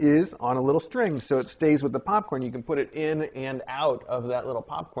again is on a little string, so it stays with the popcorn. You can put it in and out of that little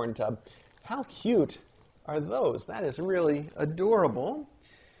popcorn tub. How cute are those? That is really adorable.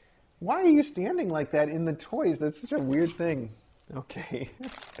 Why are you standing like that in the toys? That's such a weird thing. Okay. I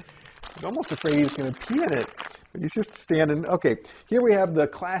was almost afraid he was going to pee in it, but he's just standing. Okay, here we have the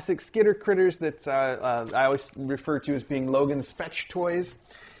classic Skitter Critters that I always refer to as being Logan's Fetch toys.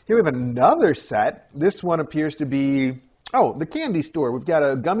 Here we have another set. This one appears to be, the candy store. We've got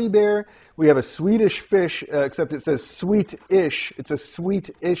a gummy bear. We have a Swedish fish, except it says sweet-ish. It's a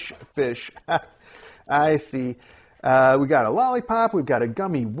sweet-ish fish. I see. We got a lollipop. We've got a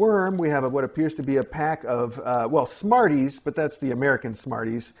gummy worm. We have what appears to be a pack of, Smarties, but that's the American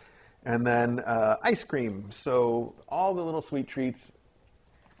Smarties. And then ice cream. So all the little sweet treats.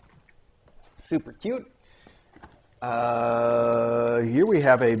 Super cute. Here we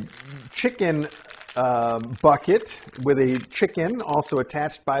have a chicken bucket with a chicken also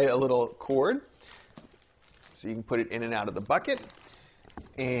attached by a little cord. So you can put it in and out of the bucket.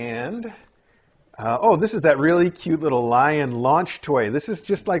 And, this is that really cute little lion launch toy. This is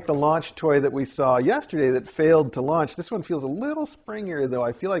just like the launch toy that we saw yesterday that failed to launch. This one feels a little springier, though.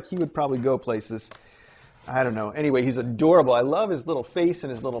 I feel like he would probably go places. I don't know. Anyway, he's adorable. I love his little face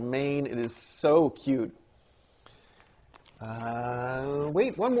and his little mane. It is so cute.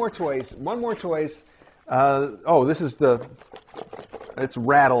 Wait, one more toys. This is it's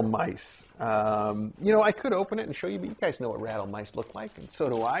rattle mice. I could open it and show you, but you guys know what rattle mice look like, and so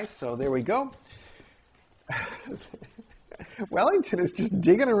do I, so there we go. Wellington is just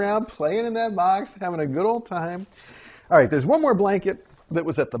digging around, playing in that box, having a good old time. All right, there's one more blanket that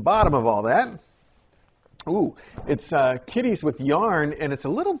was at the bottom of all that. Ooh, it's kitties with yarn, and it's a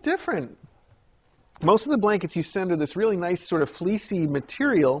little different. Most of the blankets you send are this really nice sort of fleecy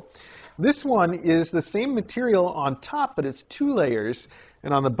material. This one is the same material on top, but it's 2 layers.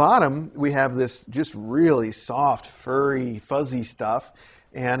 And on the bottom, we have this just really soft, furry, fuzzy stuff,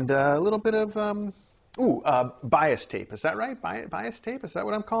 and a little bit of, bias tape. Is that right? Bias tape? Is that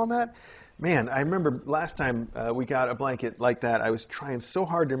what I'm calling that? Man, I remember last time we got a blanket like that, I was trying so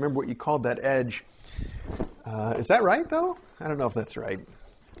hard to remember what you called that edge. Is that right, though? I don't know if that's right.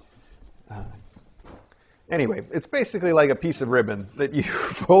 Anyway, it's basically like a piece of ribbon that you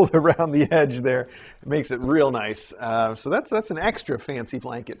fold around the edge there. It makes it real nice. So that's an extra fancy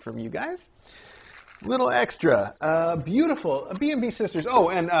blanket from you guys. Little extra. Beautiful. B&B Sisters. Oh,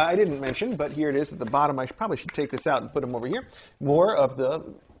 and I didn't mention, but here it is at the bottom. I probably should take this out and put them over here. More of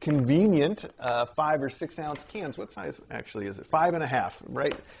the convenient 5 or 6 ounce cans. What size actually is it? 5.5,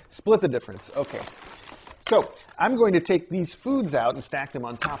 right? Split the difference. Okay. So I'm going to take these foods out and stack them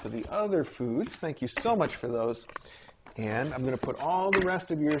on top of the other foods. Thank you so much for those. And I'm going to put all the rest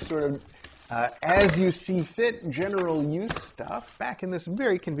of your sort of as you see fit general use stuff back in this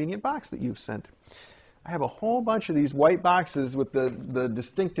very convenient box that you've sent. I have a whole bunch of these white boxes with the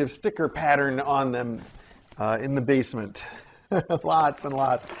distinctive sticker pattern on them in the basement. Lots and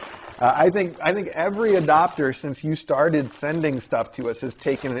lots. I think every adopter since you started sending stuff to us has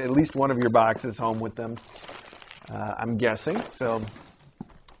taken at least one of your boxes home with them. I'm guessing. So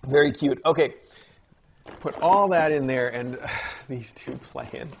very cute. Okay, put all that in there, and these two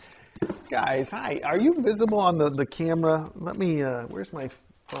playing. Guys, hi. Are you visible on the camera? Let me. Where's my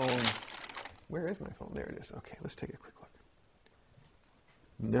phone? Where is my phone? There it is. Okay, let's take a quick look.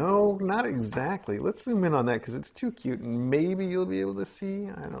 No, not exactly. Let's zoom in on that because it's too cute, and maybe you'll be able to see.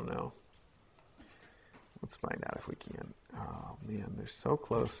 I don't know. Let's find out if we can. Oh, man, they're so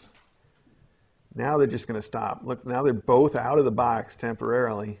close. Now they're just going to stop. Look, now they're both out of the box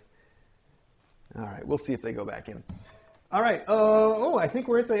temporarily. All right, we'll see if they go back in. All right. I think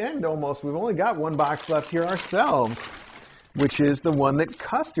we're at the end almost. We've only got one box left here ourselves, which is the one that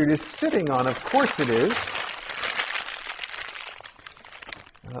Custard is sitting on. Of course it is.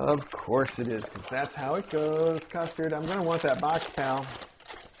 Of course it is, because that's how it goes. Custard, I'm going to want that box, pal.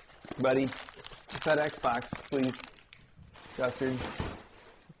 Buddy, what's that Xbox, please? Custard.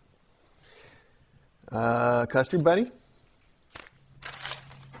 Custard, buddy?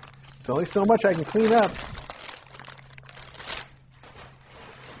 There's only so much I can clean up.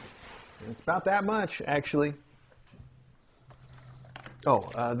 It's about that much, actually.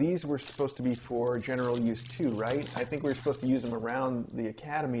 Oh, these were supposed to be for general use too, right? I think we were supposed to use them around the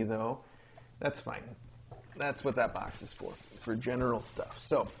academy, though. That's fine. That's what that box is for general stuff.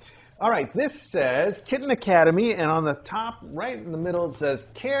 So, all right, this says Kitten Academy, and on the top, right in the middle, it says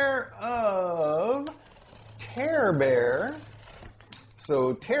care of Tear Bear.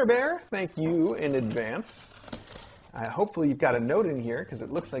 So, Tear Bear, thank you in advance. Hopefully you've got a note in here, because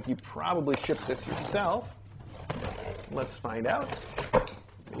it looks like you probably shipped this yourself. Let's find out.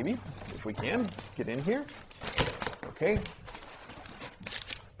 Maybe, if we can, get in here. Okay.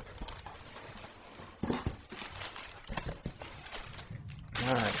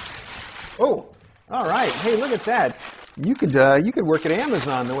 All right. Oh, all right. Hey, look at that. You could work at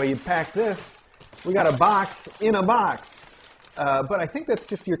Amazon the way you pack this. We got a box in a box. But I think that's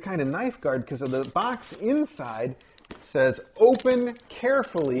just your kind of knife guard, because of the box inside says open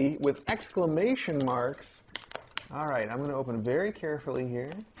carefully with exclamation marks. All right, I'm going to open very carefully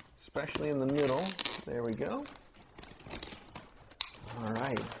here, especially in the middle. There we go. All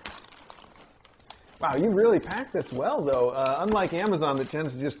right. Wow, you really packed this well, though. Unlike Amazon that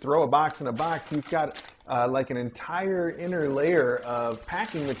tends to just throw a box in a box, you've got like an entire inner layer of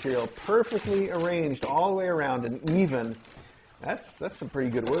packing material perfectly arranged all the way around and even. That's some pretty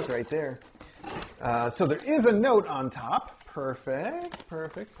good work right there. So there is a note on top. Perfect,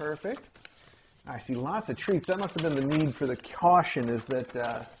 perfect, perfect. I see lots of treats. That must have been the need for the caution, is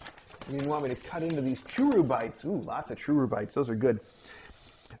that you didn't want me to cut into these churu bites. Ooh, lots of churu bites. Those are good.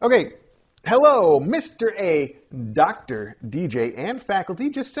 Okay. Hello, Mr. A, Dr. DJ, and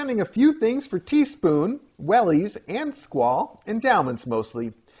faculty. Just sending a few things for Teaspoon, Wellies, and Squall, endowments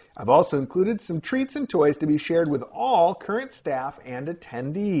mostly. I've also included some treats and toys to be shared with all current staff and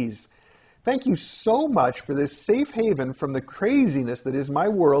attendees. Thank you so much for this safe haven from the craziness that is my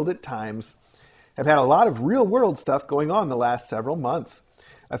world at times. I've had a lot of real-world stuff going on the last several months.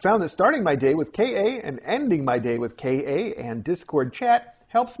 I found that starting my day with KA and ending my day with KA and Discord chat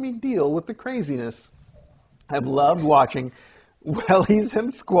helps me deal with the craziness. I've loved watching Wellies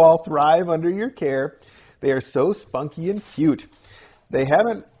and Squall thrive under your care. They are so spunky and cute. They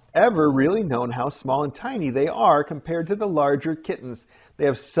haven't ever really known how small and tiny they are compared to the larger kittens. They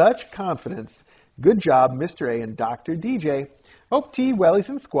have such confidence. Good job, Mr. A and Dr. DJ. Hope T, Wellies,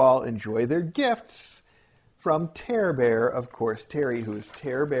 and Squall enjoy their gifts. From Tear Bear, of course, Terry, who is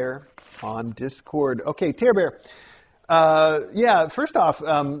Tear Bear on Discord. Okay, Tear Bear. Yeah, first off,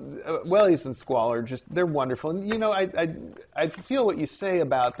 Wellies and Squall are just, they're wonderful. And, you know, I feel what you say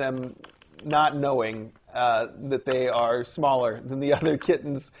about them not knowing that they are smaller than the other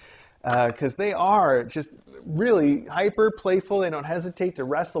kittens, because they are just really hyper playful. They don't hesitate to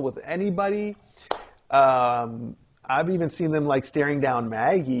wrestle with anybody. I've even seen them like staring down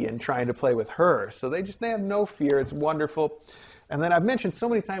Maggie and trying to play with her. So they have no fear. It's wonderful. And then I've mentioned so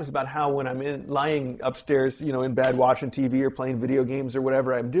many times about how when I'm lying upstairs, you know, in bed watching TV or playing video games or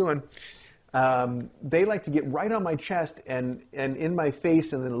whatever I'm doing, they like to get right on my chest and in my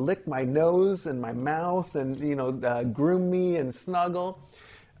face and then lick my nose and my mouth and, you know, groom me and snuggle.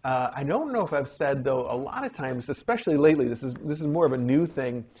 I don't know if I've said, though, a lot of times, especially lately, this is more of a new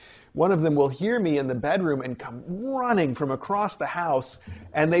thing. One of them will hear me in the bedroom and come running from across the house,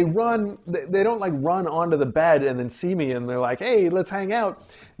 and they run. They don't like run onto the bed and then see me and they're like, "Hey, let's hang out."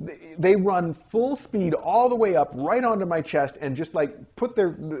 They run full speed all the way up right onto my chest and just like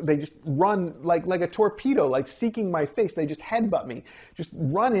they just run like a torpedo, like seeking my face. They just headbutt me, just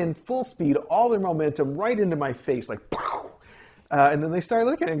run in full speed, all their momentum right into my face, like pow! And then they start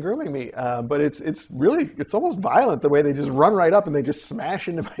licking and grooming me. But it's almost violent the way they just run right up and they just smash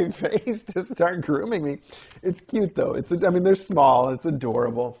into my face to start grooming me. It's cute though. I mean, they're small. It's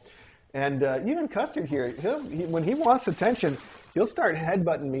adorable. And even Custard here, when he wants attention, he'll start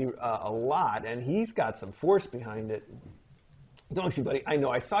headbutting me a lot, and he's got some force behind it. Don't you, buddy? I know.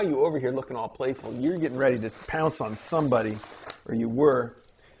 I saw you over here looking all playful. You're getting ready to pounce on somebody, or you were.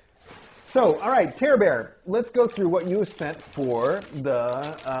 So, all right, Tear Bear, let's go through what you sent for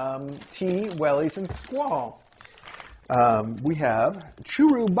the Tea, Wellies, and Squall. We have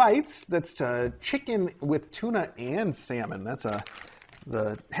Churu Bites. That's chicken with tuna and salmon. That's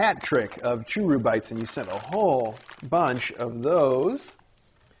the hat trick of Churu Bites, and you sent a whole bunch of those.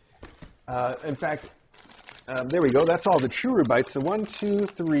 In fact, there we go. That's all the Churu Bites. So 1, 2,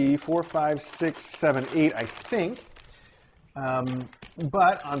 3, 4, 5, 6, 7, 8, I think.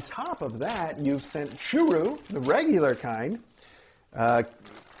 But on top of that, you've sent churu, the regular kind.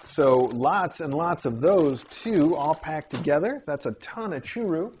 So lots and lots of those, too, all packed together. That's a ton of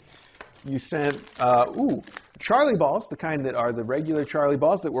churu. You sent, Charlie balls, the kind that are the regular Charlie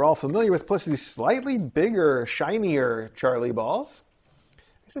balls that we're all familiar with, plus these slightly bigger, shinier Charlie balls.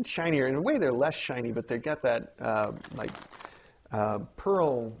 I said shinier. In a way, they're less shiny, but they've got that,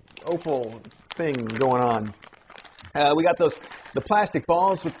 pearl, opal thing going on. We got the plastic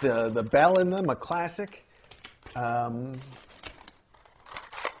balls with the bell in them, a classic.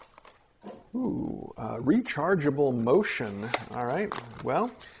 Rechargeable motion. All right. Well,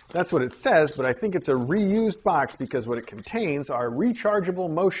 that's what it says, but I think it's a reused box because what it contains are rechargeable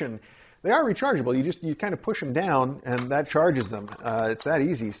motion. They are rechargeable. You kind of push them down, and that charges them. It's that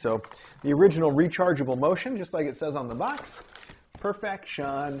easy. So the original rechargeable motion, just like it says on the box.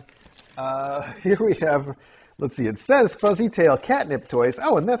 Perfection. Here we have... Let's see, it says Fuzzy Tail catnip toys.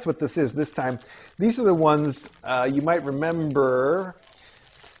 Oh, and that's what this is this time. These are the ones you might remember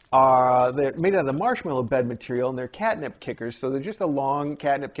they're made out of the marshmallow bed material, and they're catnip kickers. So they're just a long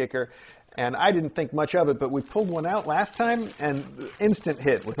catnip kicker. And I didn't think much of it, but we pulled one out last time, and instant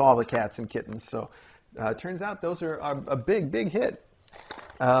hit with all the cats and kittens. So turns out those are a big, big hit.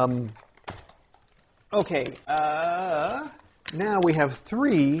 Okay, now we have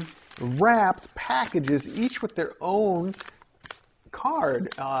 3 wrapped packages, each with their own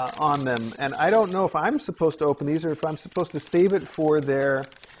card on them. And I don't know if I'm supposed to open these or if I'm supposed to save it for their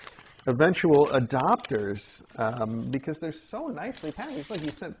eventual adopters, because they're so nicely packaged. It's like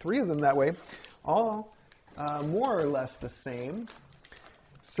you sent 3 of them that way, all more or less the same.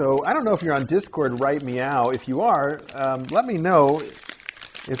 So I don't know if you're on Discord, write me out. If you are, let me know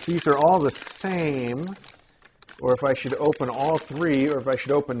if these are all the same, or if I should open all 3, or if I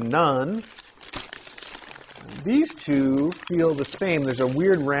should open none. These 2 feel the same. There's a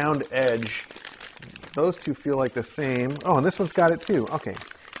weird round edge. Those 2 feel like the same. Oh, and this one's got it too. Okay.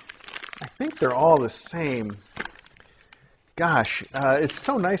 I think they're all the same. Gosh, it's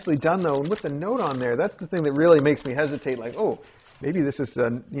so nicely done though, and with the note on there, that's the thing that really makes me hesitate. Like, oh, maybe this is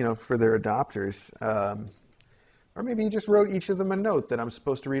for their adopters, or maybe he just wrote each of them a note that I'm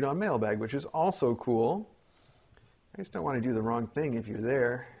supposed to read on Mailbag, which is also cool. I just don't want to do the wrong thing if you're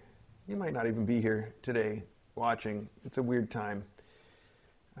there. You might not even be here today watching. It's a weird time.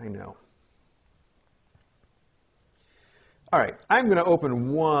 I know. All right, I'm going to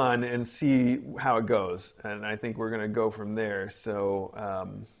open one and see how it goes, and I think we're going to go from there. So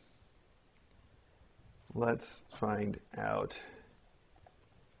let's find out.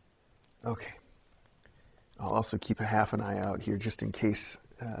 Okay. I'll also keep a half an eye out here just in case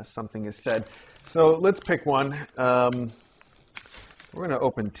something is said. So let's pick one. We're going to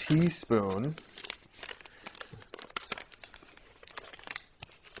open Teaspoon.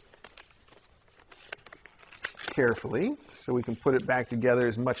 Carefully, so we can put it back together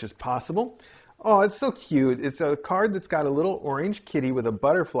as much as possible. Oh, it's so cute. It's a card that's got a little orange kitty with a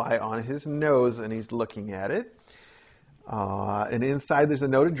butterfly on his nose, and he's looking at it. And inside there's a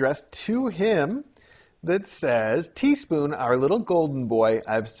note addressed to him that says, Teaspoon, our little golden boy,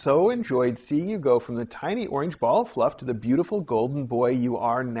 I've so enjoyed seeing you go from the tiny orange ball of fluff to the beautiful golden boy you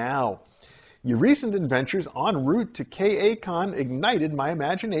are now. Your recent adventures en route to KA-Con ignited my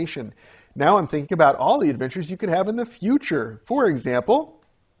imagination. Now I'm thinking about all the adventures you could have in the future. For example,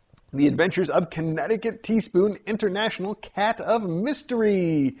 the adventures of Connecticut Teaspoon International Cat of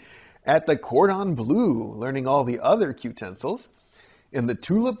Mystery at the Cordon Bleu, learning all the other utensils, in the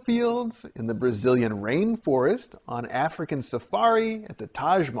tulip fields, in the Brazilian rainforest, on African safari, at the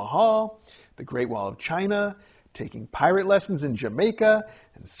Taj Mahal, the Great Wall of China, taking pirate lessons in Jamaica,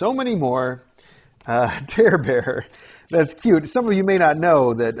 and so many more. Tear Bear. That's cute. Some of you may not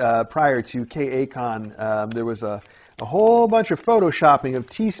know that prior to KA-Con, there was a whole bunch of photoshopping of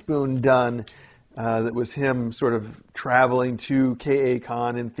Teaspoon done that was him sort of traveling to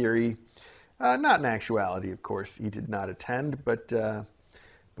KA-Con in theory. Not in actuality, of course. He did not attend, but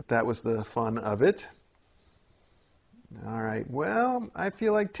that was the fun of it. All right. Well, I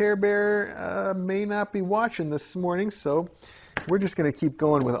feel like Tear Bear may not be watching this morning, so we're just going to keep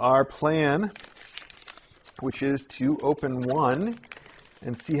going with our plan, which is to open one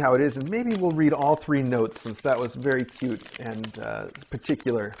and see how it is. And maybe we'll read all three notes since that was very cute and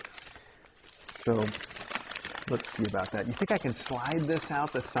particular. So let's see about that. You think I can slide this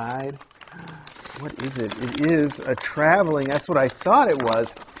out the side? What is it? It is a traveling, that's what I thought it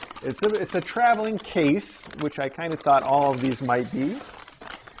was. It's a traveling case, which I kind of thought all of these might be.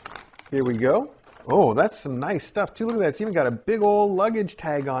 Here we go. Oh, that's some nice stuff too. Look at that. It's even got a big old luggage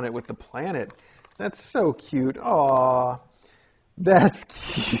tag on it with the planet. That's so cute. Aw, that's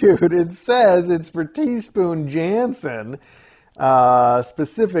cute. It says it's for Teaspoon Jansen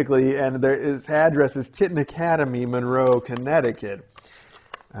specifically, and his address is Kitten Academy, Monroe, Connecticut.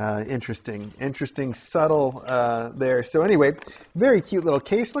 Interesting, subtle there. So anyway, very cute little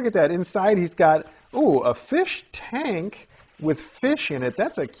case. Look at that. Inside he's got, a fish tank with fish in it.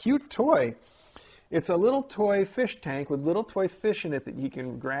 That's a cute toy. It's a little toy fish tank with little toy fish in it that he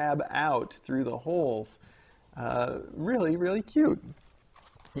can grab out through the holes. Really, really cute.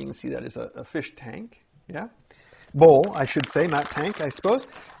 You can see that is a fish tank. Yeah. Bowl, I should say, not tank, I suppose.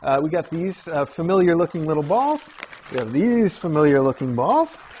 We got these familiar-looking little balls. We have these familiar-looking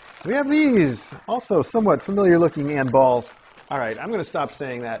balls. We have these, also somewhat familiar-looking and balls. All right, I'm going to stop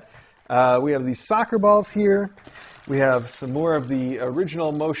saying that. We have these soccer balls here. We have some more of the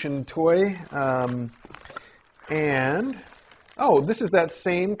original motion toy. This is that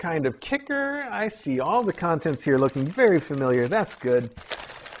same kind of kicker. I see all the contents here looking very familiar. That's good.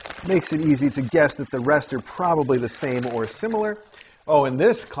 Makes it easy to guess that the rest are probably the same or similar. Oh, and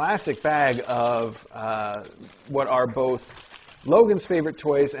this classic bag of what are both Logan's favorite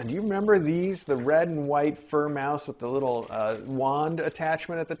toys, and do you remember these, the red and white fur mouse with the little wand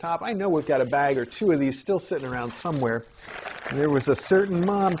attachment at the top? I know we've got a bag or two of these still sitting around somewhere. And there was a certain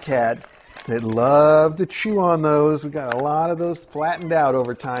mom cat that loved to chew on those. We got a lot of those flattened out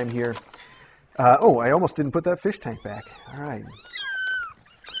over time here. I almost didn't put that fish tank back. All right.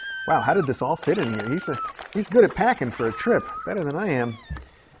 Wow, how did this all fit in here? He's good at packing for a trip, better than I am.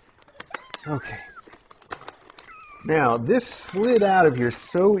 Okay. Now, this slid out of here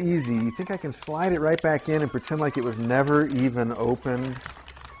so easy. You think I can slide it right back in and pretend like it was never even opened?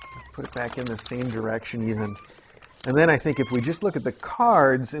 Put it back in the same direction even. And then I think if we just look at the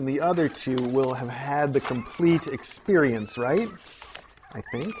cards in the other two, we'll have had the complete experience, right? I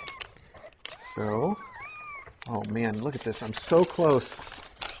think. So, oh man, look at this. I'm so close.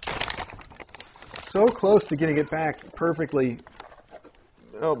 So close to getting it back perfectly.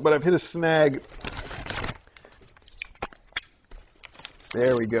 Oh, but I've hit a snag.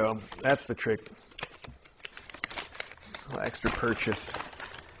 There we go. That's the trick. A little extra purchase.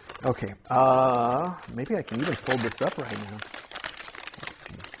 Okay. Maybe I can even fold this up right now. Let's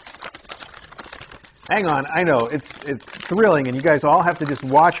see. Hang on. I know it's thrilling, and you guys all have to just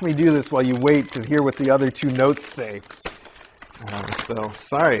watch me do this while you wait to hear what the other two notes say. So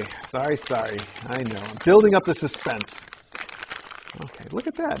sorry. I know. I'm building up the suspense. Okay, look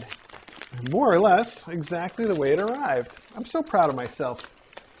at that. More or less exactly the way it arrived. I'm so proud of myself.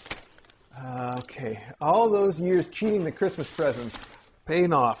 Okay, all those years cheating the Christmas presents,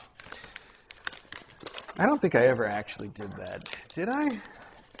 paying off. I don't think I ever actually did that. Did I? I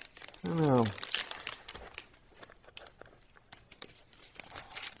don't know.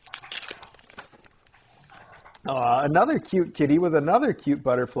 Another cute kitty with another cute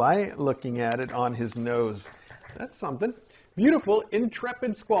butterfly looking at it on his nose. That's something. Beautiful,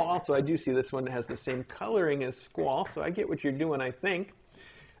 intrepid squall. So I do see this one has the same coloring as squall, so I get what you're doing, I think.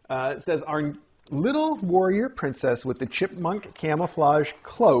 It says, our little warrior princess with the chipmunk camouflage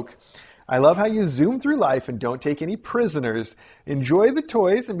cloak. I love how you zoom through life and don't take any prisoners. Enjoy the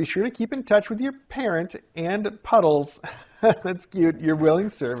toys and be sure to keep in touch with your parent and Puddles. That's cute. Your willing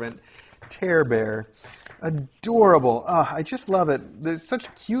servant, Tear Bear. Adorable. Oh, I just love it. There's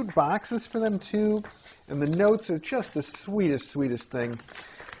such cute boxes for them too, and the notes are just the sweetest, sweetest thing.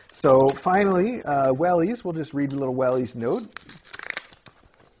 So finally, Wellies. We'll just read a little Wellies note.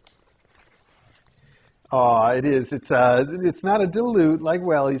 Oh, it is. It's not a dilute like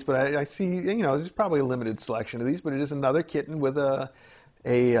Wellies, but I see, there's probably a limited selection of these, but it is another kitten with a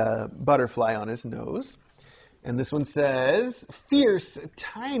butterfly on his nose. And this one says, fierce,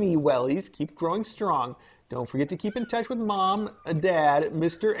 tiny Wellies, keep growing strong. Don't forget to keep in touch with Mom, Dad,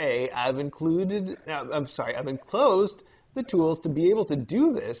 Mr. A. I've enclosed the tools to be able to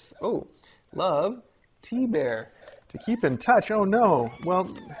do this. Oh, love, T-Bear. To keep in touch, oh no.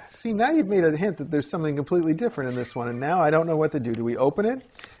 Well, see, now you've made a hint that there's something completely different in this one, and now I don't know what to do. Do we open it?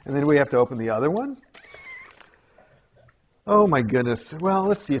 And then we have to open the other one? Oh my goodness. Well,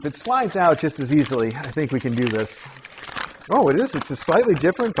 let's see. If it slides out just as easily, I think we can do this. Oh, it is. It's a slightly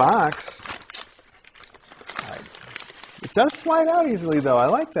different box. It does slide out easily, though. I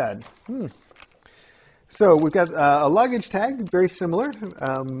like that. So we've got a luggage tag, very similar.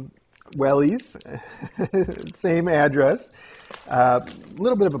 Wellies, same address. A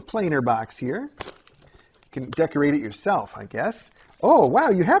little bit of a plainer box here. You can decorate it yourself, I guess. Oh, wow,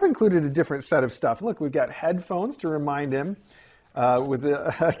 you have included a different set of stuff. Look, we've got headphones to remind him.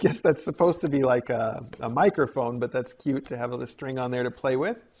 I guess that's supposed to be like a microphone, but that's cute to have a string on there to play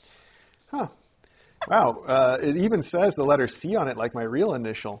with. Huh. Wow, it even says the letter C on it like my real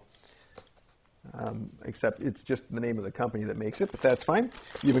initial. Except it's just the name of the company that makes it, but that's fine.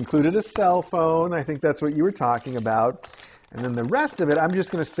 You've included a cell phone. I think that's what you were talking about. And then the rest of it, I'm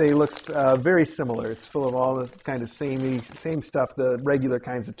just going to say, looks very similar. It's full of all this kind of same stuff, the regular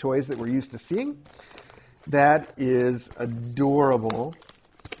kinds of toys that we're used to seeing. That is adorable.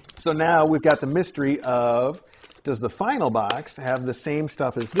 So now we've got the mystery of, does the final box have the same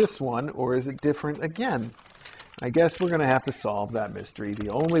stuff as this one, or is it different again? I guess we're going to have to solve that mystery the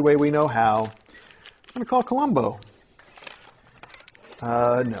only way we know how. I'm going to call Columbo.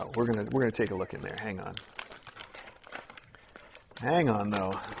 No, we're gonna take a look in there. Hang on. Hang on,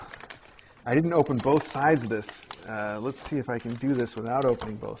 though. I didn't open both sides of this. Let's see if I can do this without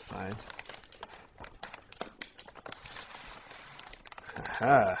opening both sides.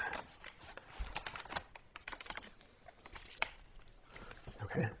 Aha.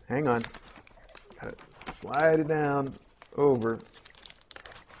 Okay, hang on. Gotta slide it down over.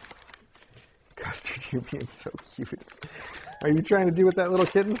 Custard, you're being so cute. Are you trying to do what that little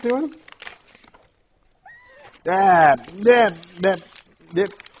kitten's doing? Got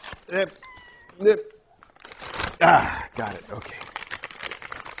it. Okay.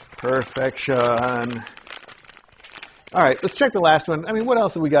 Perfection. All right, let's check the last one. I mean, what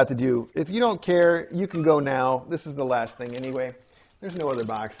else have we got to do? If you don't care, you can go now. This is the last thing anyway. There's no other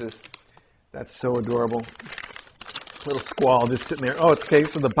boxes. That's so adorable. Little squall just sitting there. Oh, it's okay.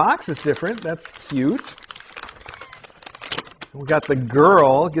 So the box is different. That's cute. We got the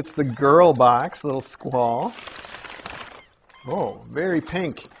girl. Gets the girl box. Little squall. Oh, very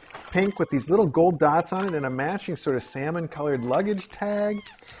pink. Pink with these little gold dots on it and a matching sort of salmon-colored luggage tag.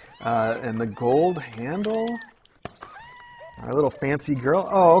 And the gold handle. Our little fancy girl.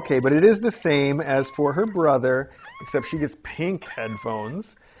 Oh, okay. But it is the same as for her brother, except she gets pink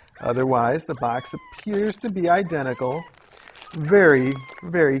headphones. Otherwise, the box appears to be identical. Very,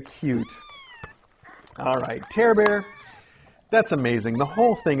 very cute. All right, Tear Bear. That's amazing. The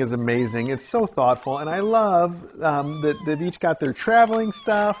whole thing is amazing. It's so thoughtful, and I love that they've each got their traveling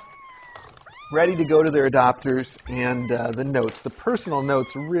stuff ready to go to their adopters, and the notes. The personal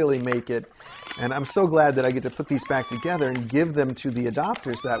notes really make it, and I'm so glad that I get to put these back together and give them to the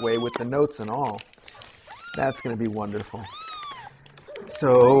adopters that way with the notes and all. That's going to be wonderful.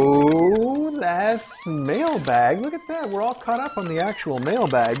 So that's Mailbag. Look at that. We're all caught up on the actual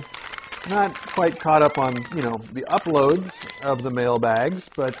Mailbag. Not quite caught up on, the uploads of the mailbags,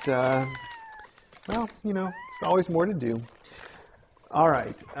 but, well, it's always more to do. All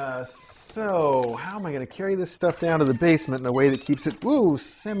right, so how am I going to carry this stuff down to the basement in a way that keeps it,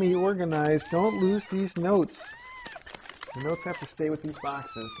 semi-organized? Don't lose these notes. The notes have to stay with these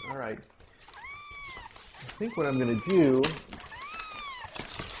boxes. All right. I think what I'm going to do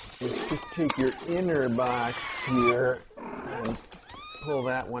is just take your inner box here and pull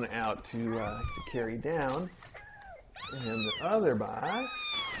that one out to carry down. And the other box,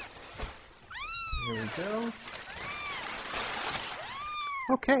 here we go.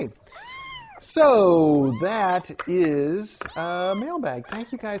 Okay, so that is Mailbag.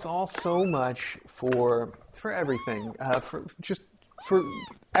 Thank you guys all so much for everything. For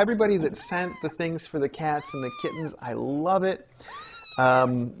everybody that sent the things for the cats and the kittens. I love it.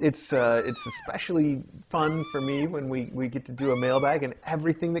 It's especially fun for me when we get to do a mailbag and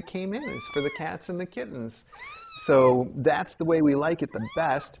everything that came in is for the cats and the kittens. So that's the way we like it the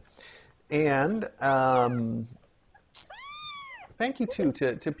best. And thank you too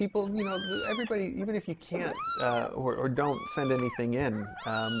to people, everybody, even if you can't or don't send anything in.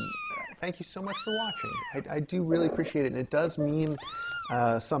 Thank you so much for watching. I do really appreciate it, and it does mean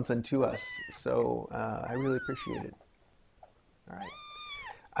something to us. So I really appreciate it. All right.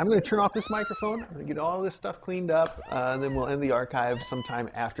 I'm going to turn off this microphone. I'm going to get all this stuff cleaned up, and then we'll end the archive sometime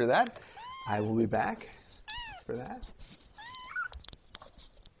after that. I will be back for that.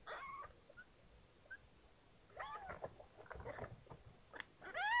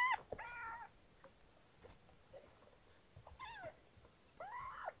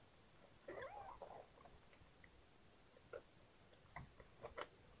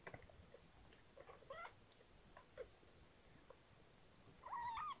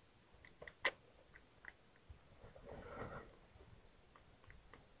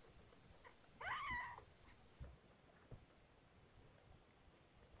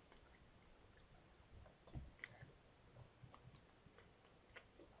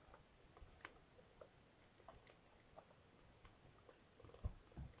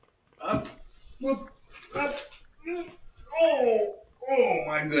 Up, whoop, up. Oh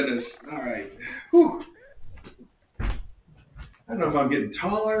my goodness. All right. Whew. I don't know if I'm getting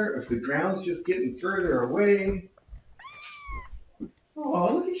taller, if the ground's just getting further away.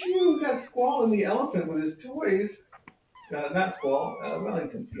 Oh, look at you. Got Squall and the elephant with his toys. Not Squall,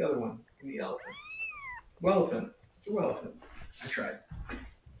 Wellington's the other one in the elephant. Wellington. It's a Wellington. I tried.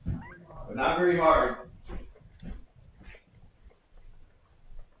 But not very hard.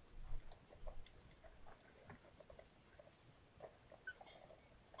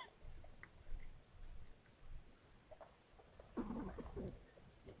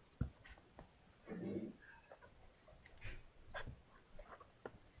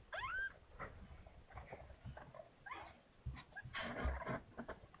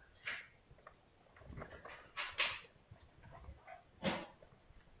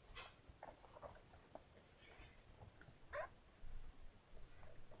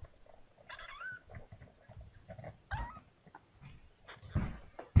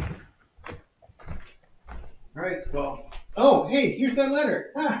 All right, Squall. Oh, hey, here's that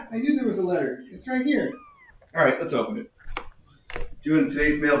letter. Ah, I knew there was a letter. It's right here. All right, let's open it. Doing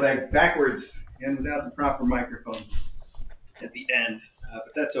today's mailbag backwards and without the proper microphone at the end,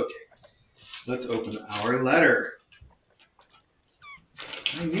 but that's okay. Let's open our letter.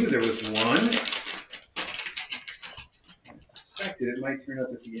 I knew there was one. I suspected it might turn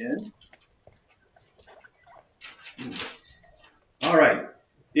up at the end. All right.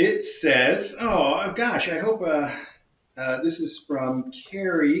 It says, oh gosh, I hope this is from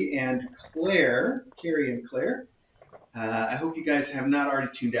Carrie and Claire. Carrie and Claire. I hope you guys have not already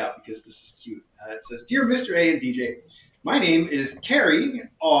tuned out because this is cute. It says, Dear Mr. A and DJ, my name is Carrie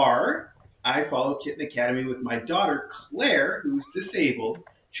R. I follow Kitten Academy with my daughter Claire, who's disabled.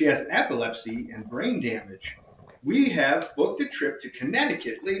 She has epilepsy and brain damage. We have booked a trip to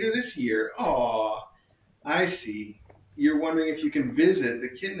Connecticut later this year. Aw, I see. You're wondering if you can visit the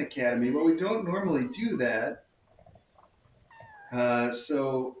Kitten Academy. Well, we don't normally do that.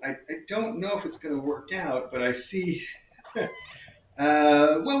 So I don't know if it's going to work out, but I see.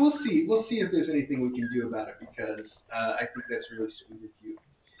 Well, we'll see. We'll see if there's anything we can do about it because I think that's really sweet of you.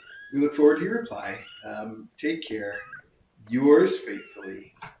 We look forward to your reply. Take care. Yours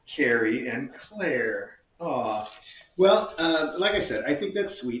faithfully, Carrie and Claire. Aw. Well, like I said, I think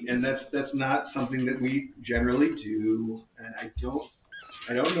that's sweet, and that's not something that we generally do, and I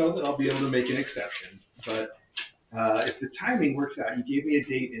don't know that I'll be able to make an exception. But if the timing works out, you gave me a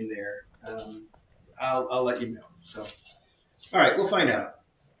date in there. I'll let you know. So, all right, we'll find out.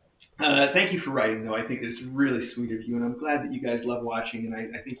 Thank you for writing, though. I think it's really sweet of you, and I'm glad that you guys love watching. And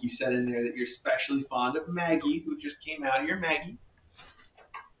I think you said in there that you're especially fond of Maggie, who just came out here. Maggie,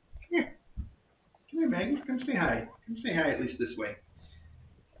 come here. Come here, Maggie. Come say hi. Come say hi, at least this way.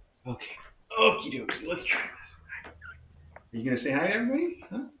 Okay. Okie dokie. Let's try this. Are you going to say hi to everybody?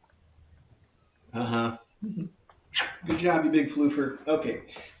 Huh? Uh huh. Good job, you big floofer. Okay.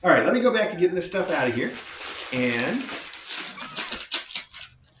 All right, let me go back to getting this stuff out of here. And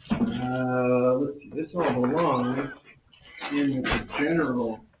let's see. This all belongs in the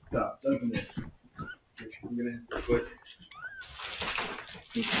general stuff, doesn't it? Which I'm going to have to put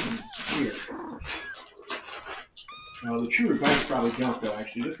here. Now, the true advice probably don't, though,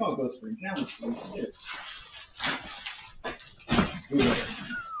 actually. This all goes for gallons, but this. There we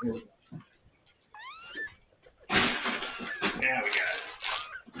go. Now we got it.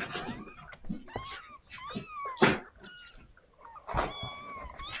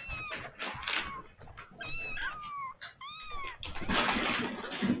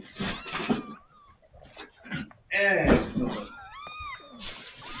 Excellent.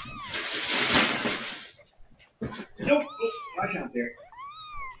 Nope. Oh, watch out there.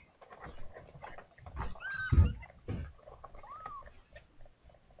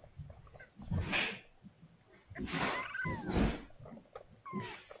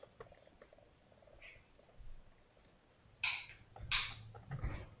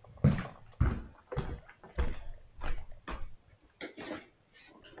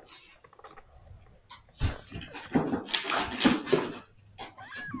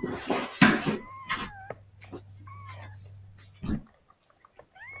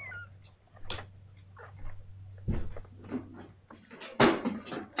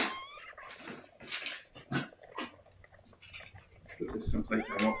 Put this someplace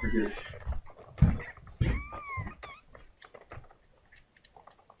I won't forget.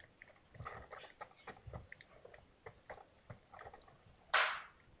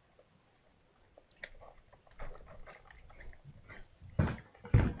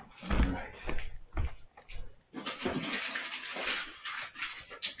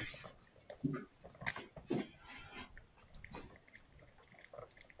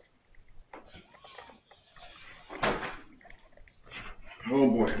 Oh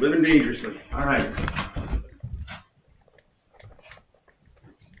boy, living dangerously. All right.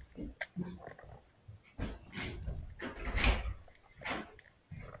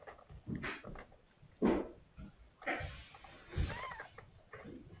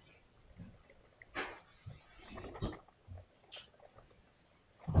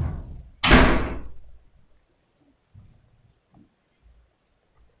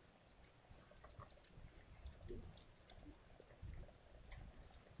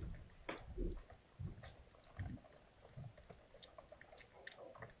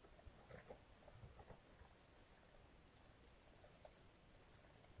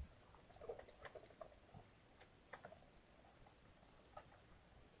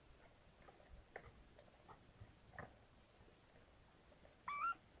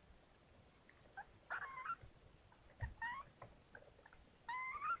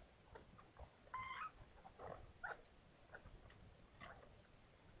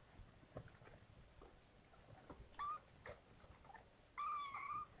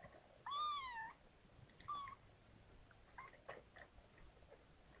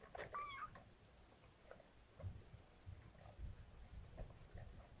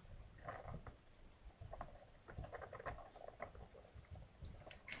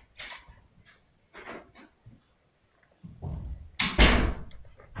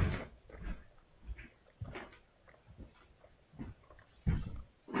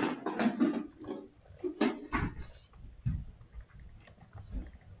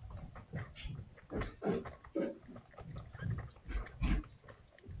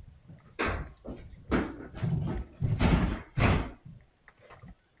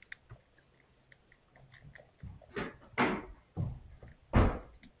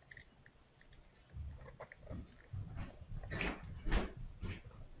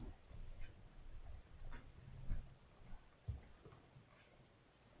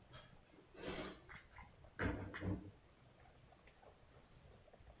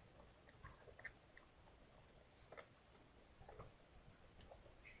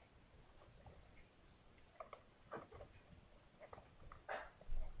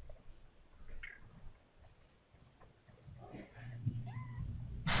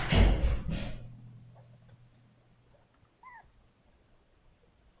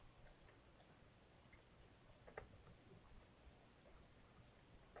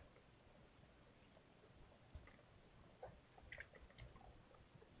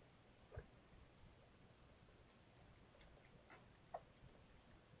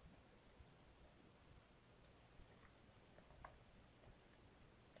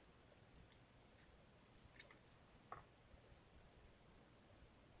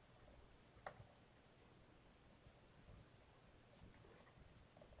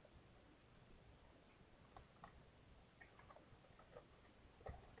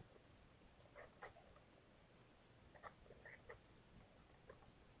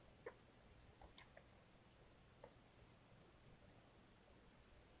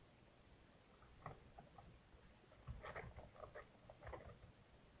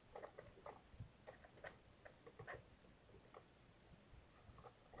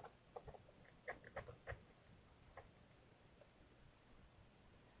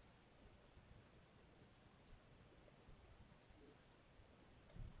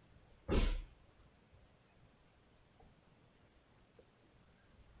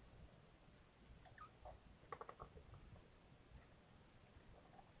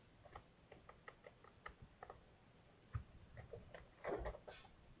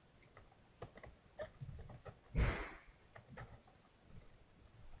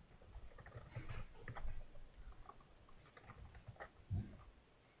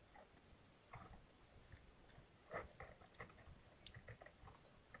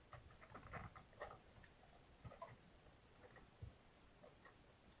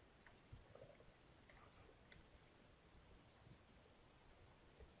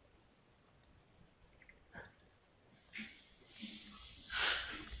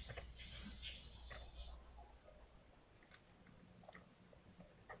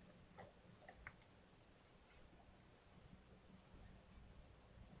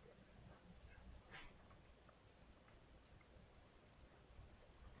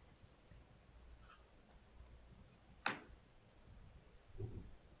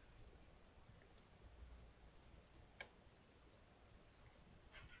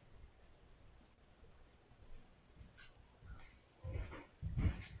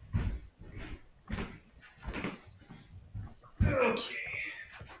 Okay.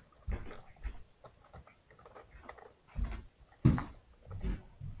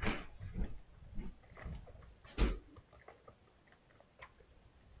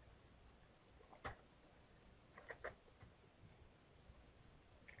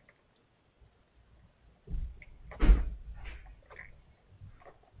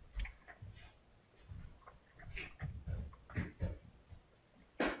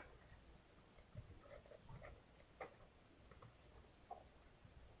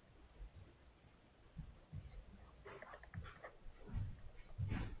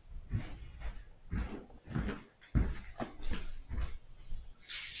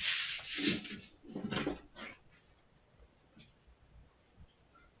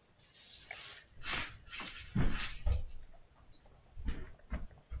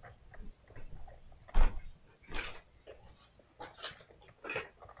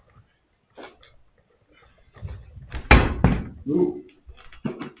 Ooh.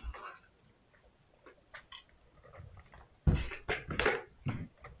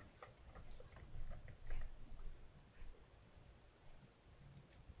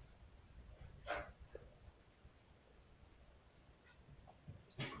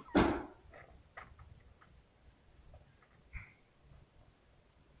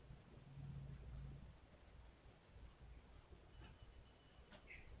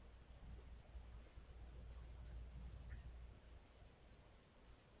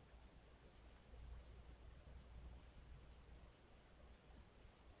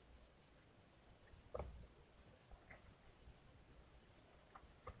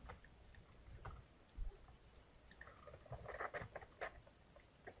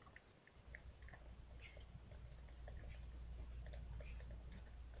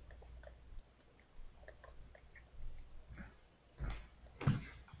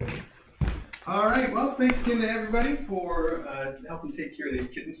 All right. Well, thanks again to everybody for helping take care of these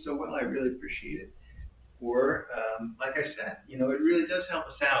kittens so well. I really appreciate it. Or, like I said, you know, it really does help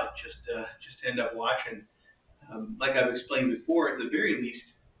us out just to end up watching. Like I've explained before, at the very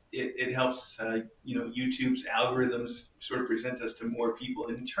least, it helps you know, YouTube's algorithms sort of present us to more people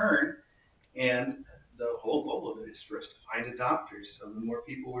in turn, and the whole goal of it is for us to find adopters. So the more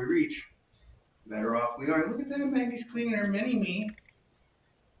people we reach, the better off we are. Look at that, Maggie's cleaning her mini me,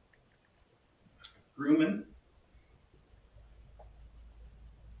 grooming.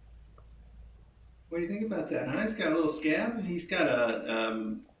 What do you think about that, huh? He's got a little scab. He's got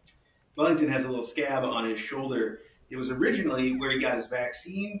a Wellington has a little scab on his shoulder. It was originally where he got his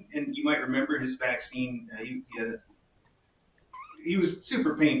vaccine, and you might remember his vaccine. He was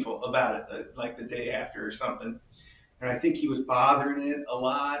super painful about it, like the day after or something. And I think he was bothering it a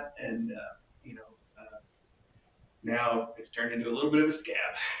lot, and you know, now it's turned into a little bit of a scab.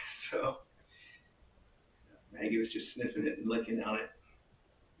 So Maggie was just sniffing it and licking on it.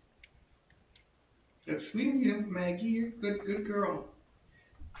 That's sweet of you, Maggie. You're a good girl.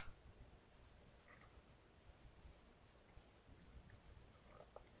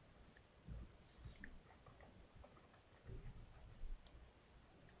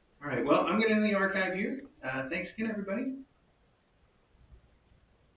 All right, well, I'm going to end the archive here. Thanks again, everybody.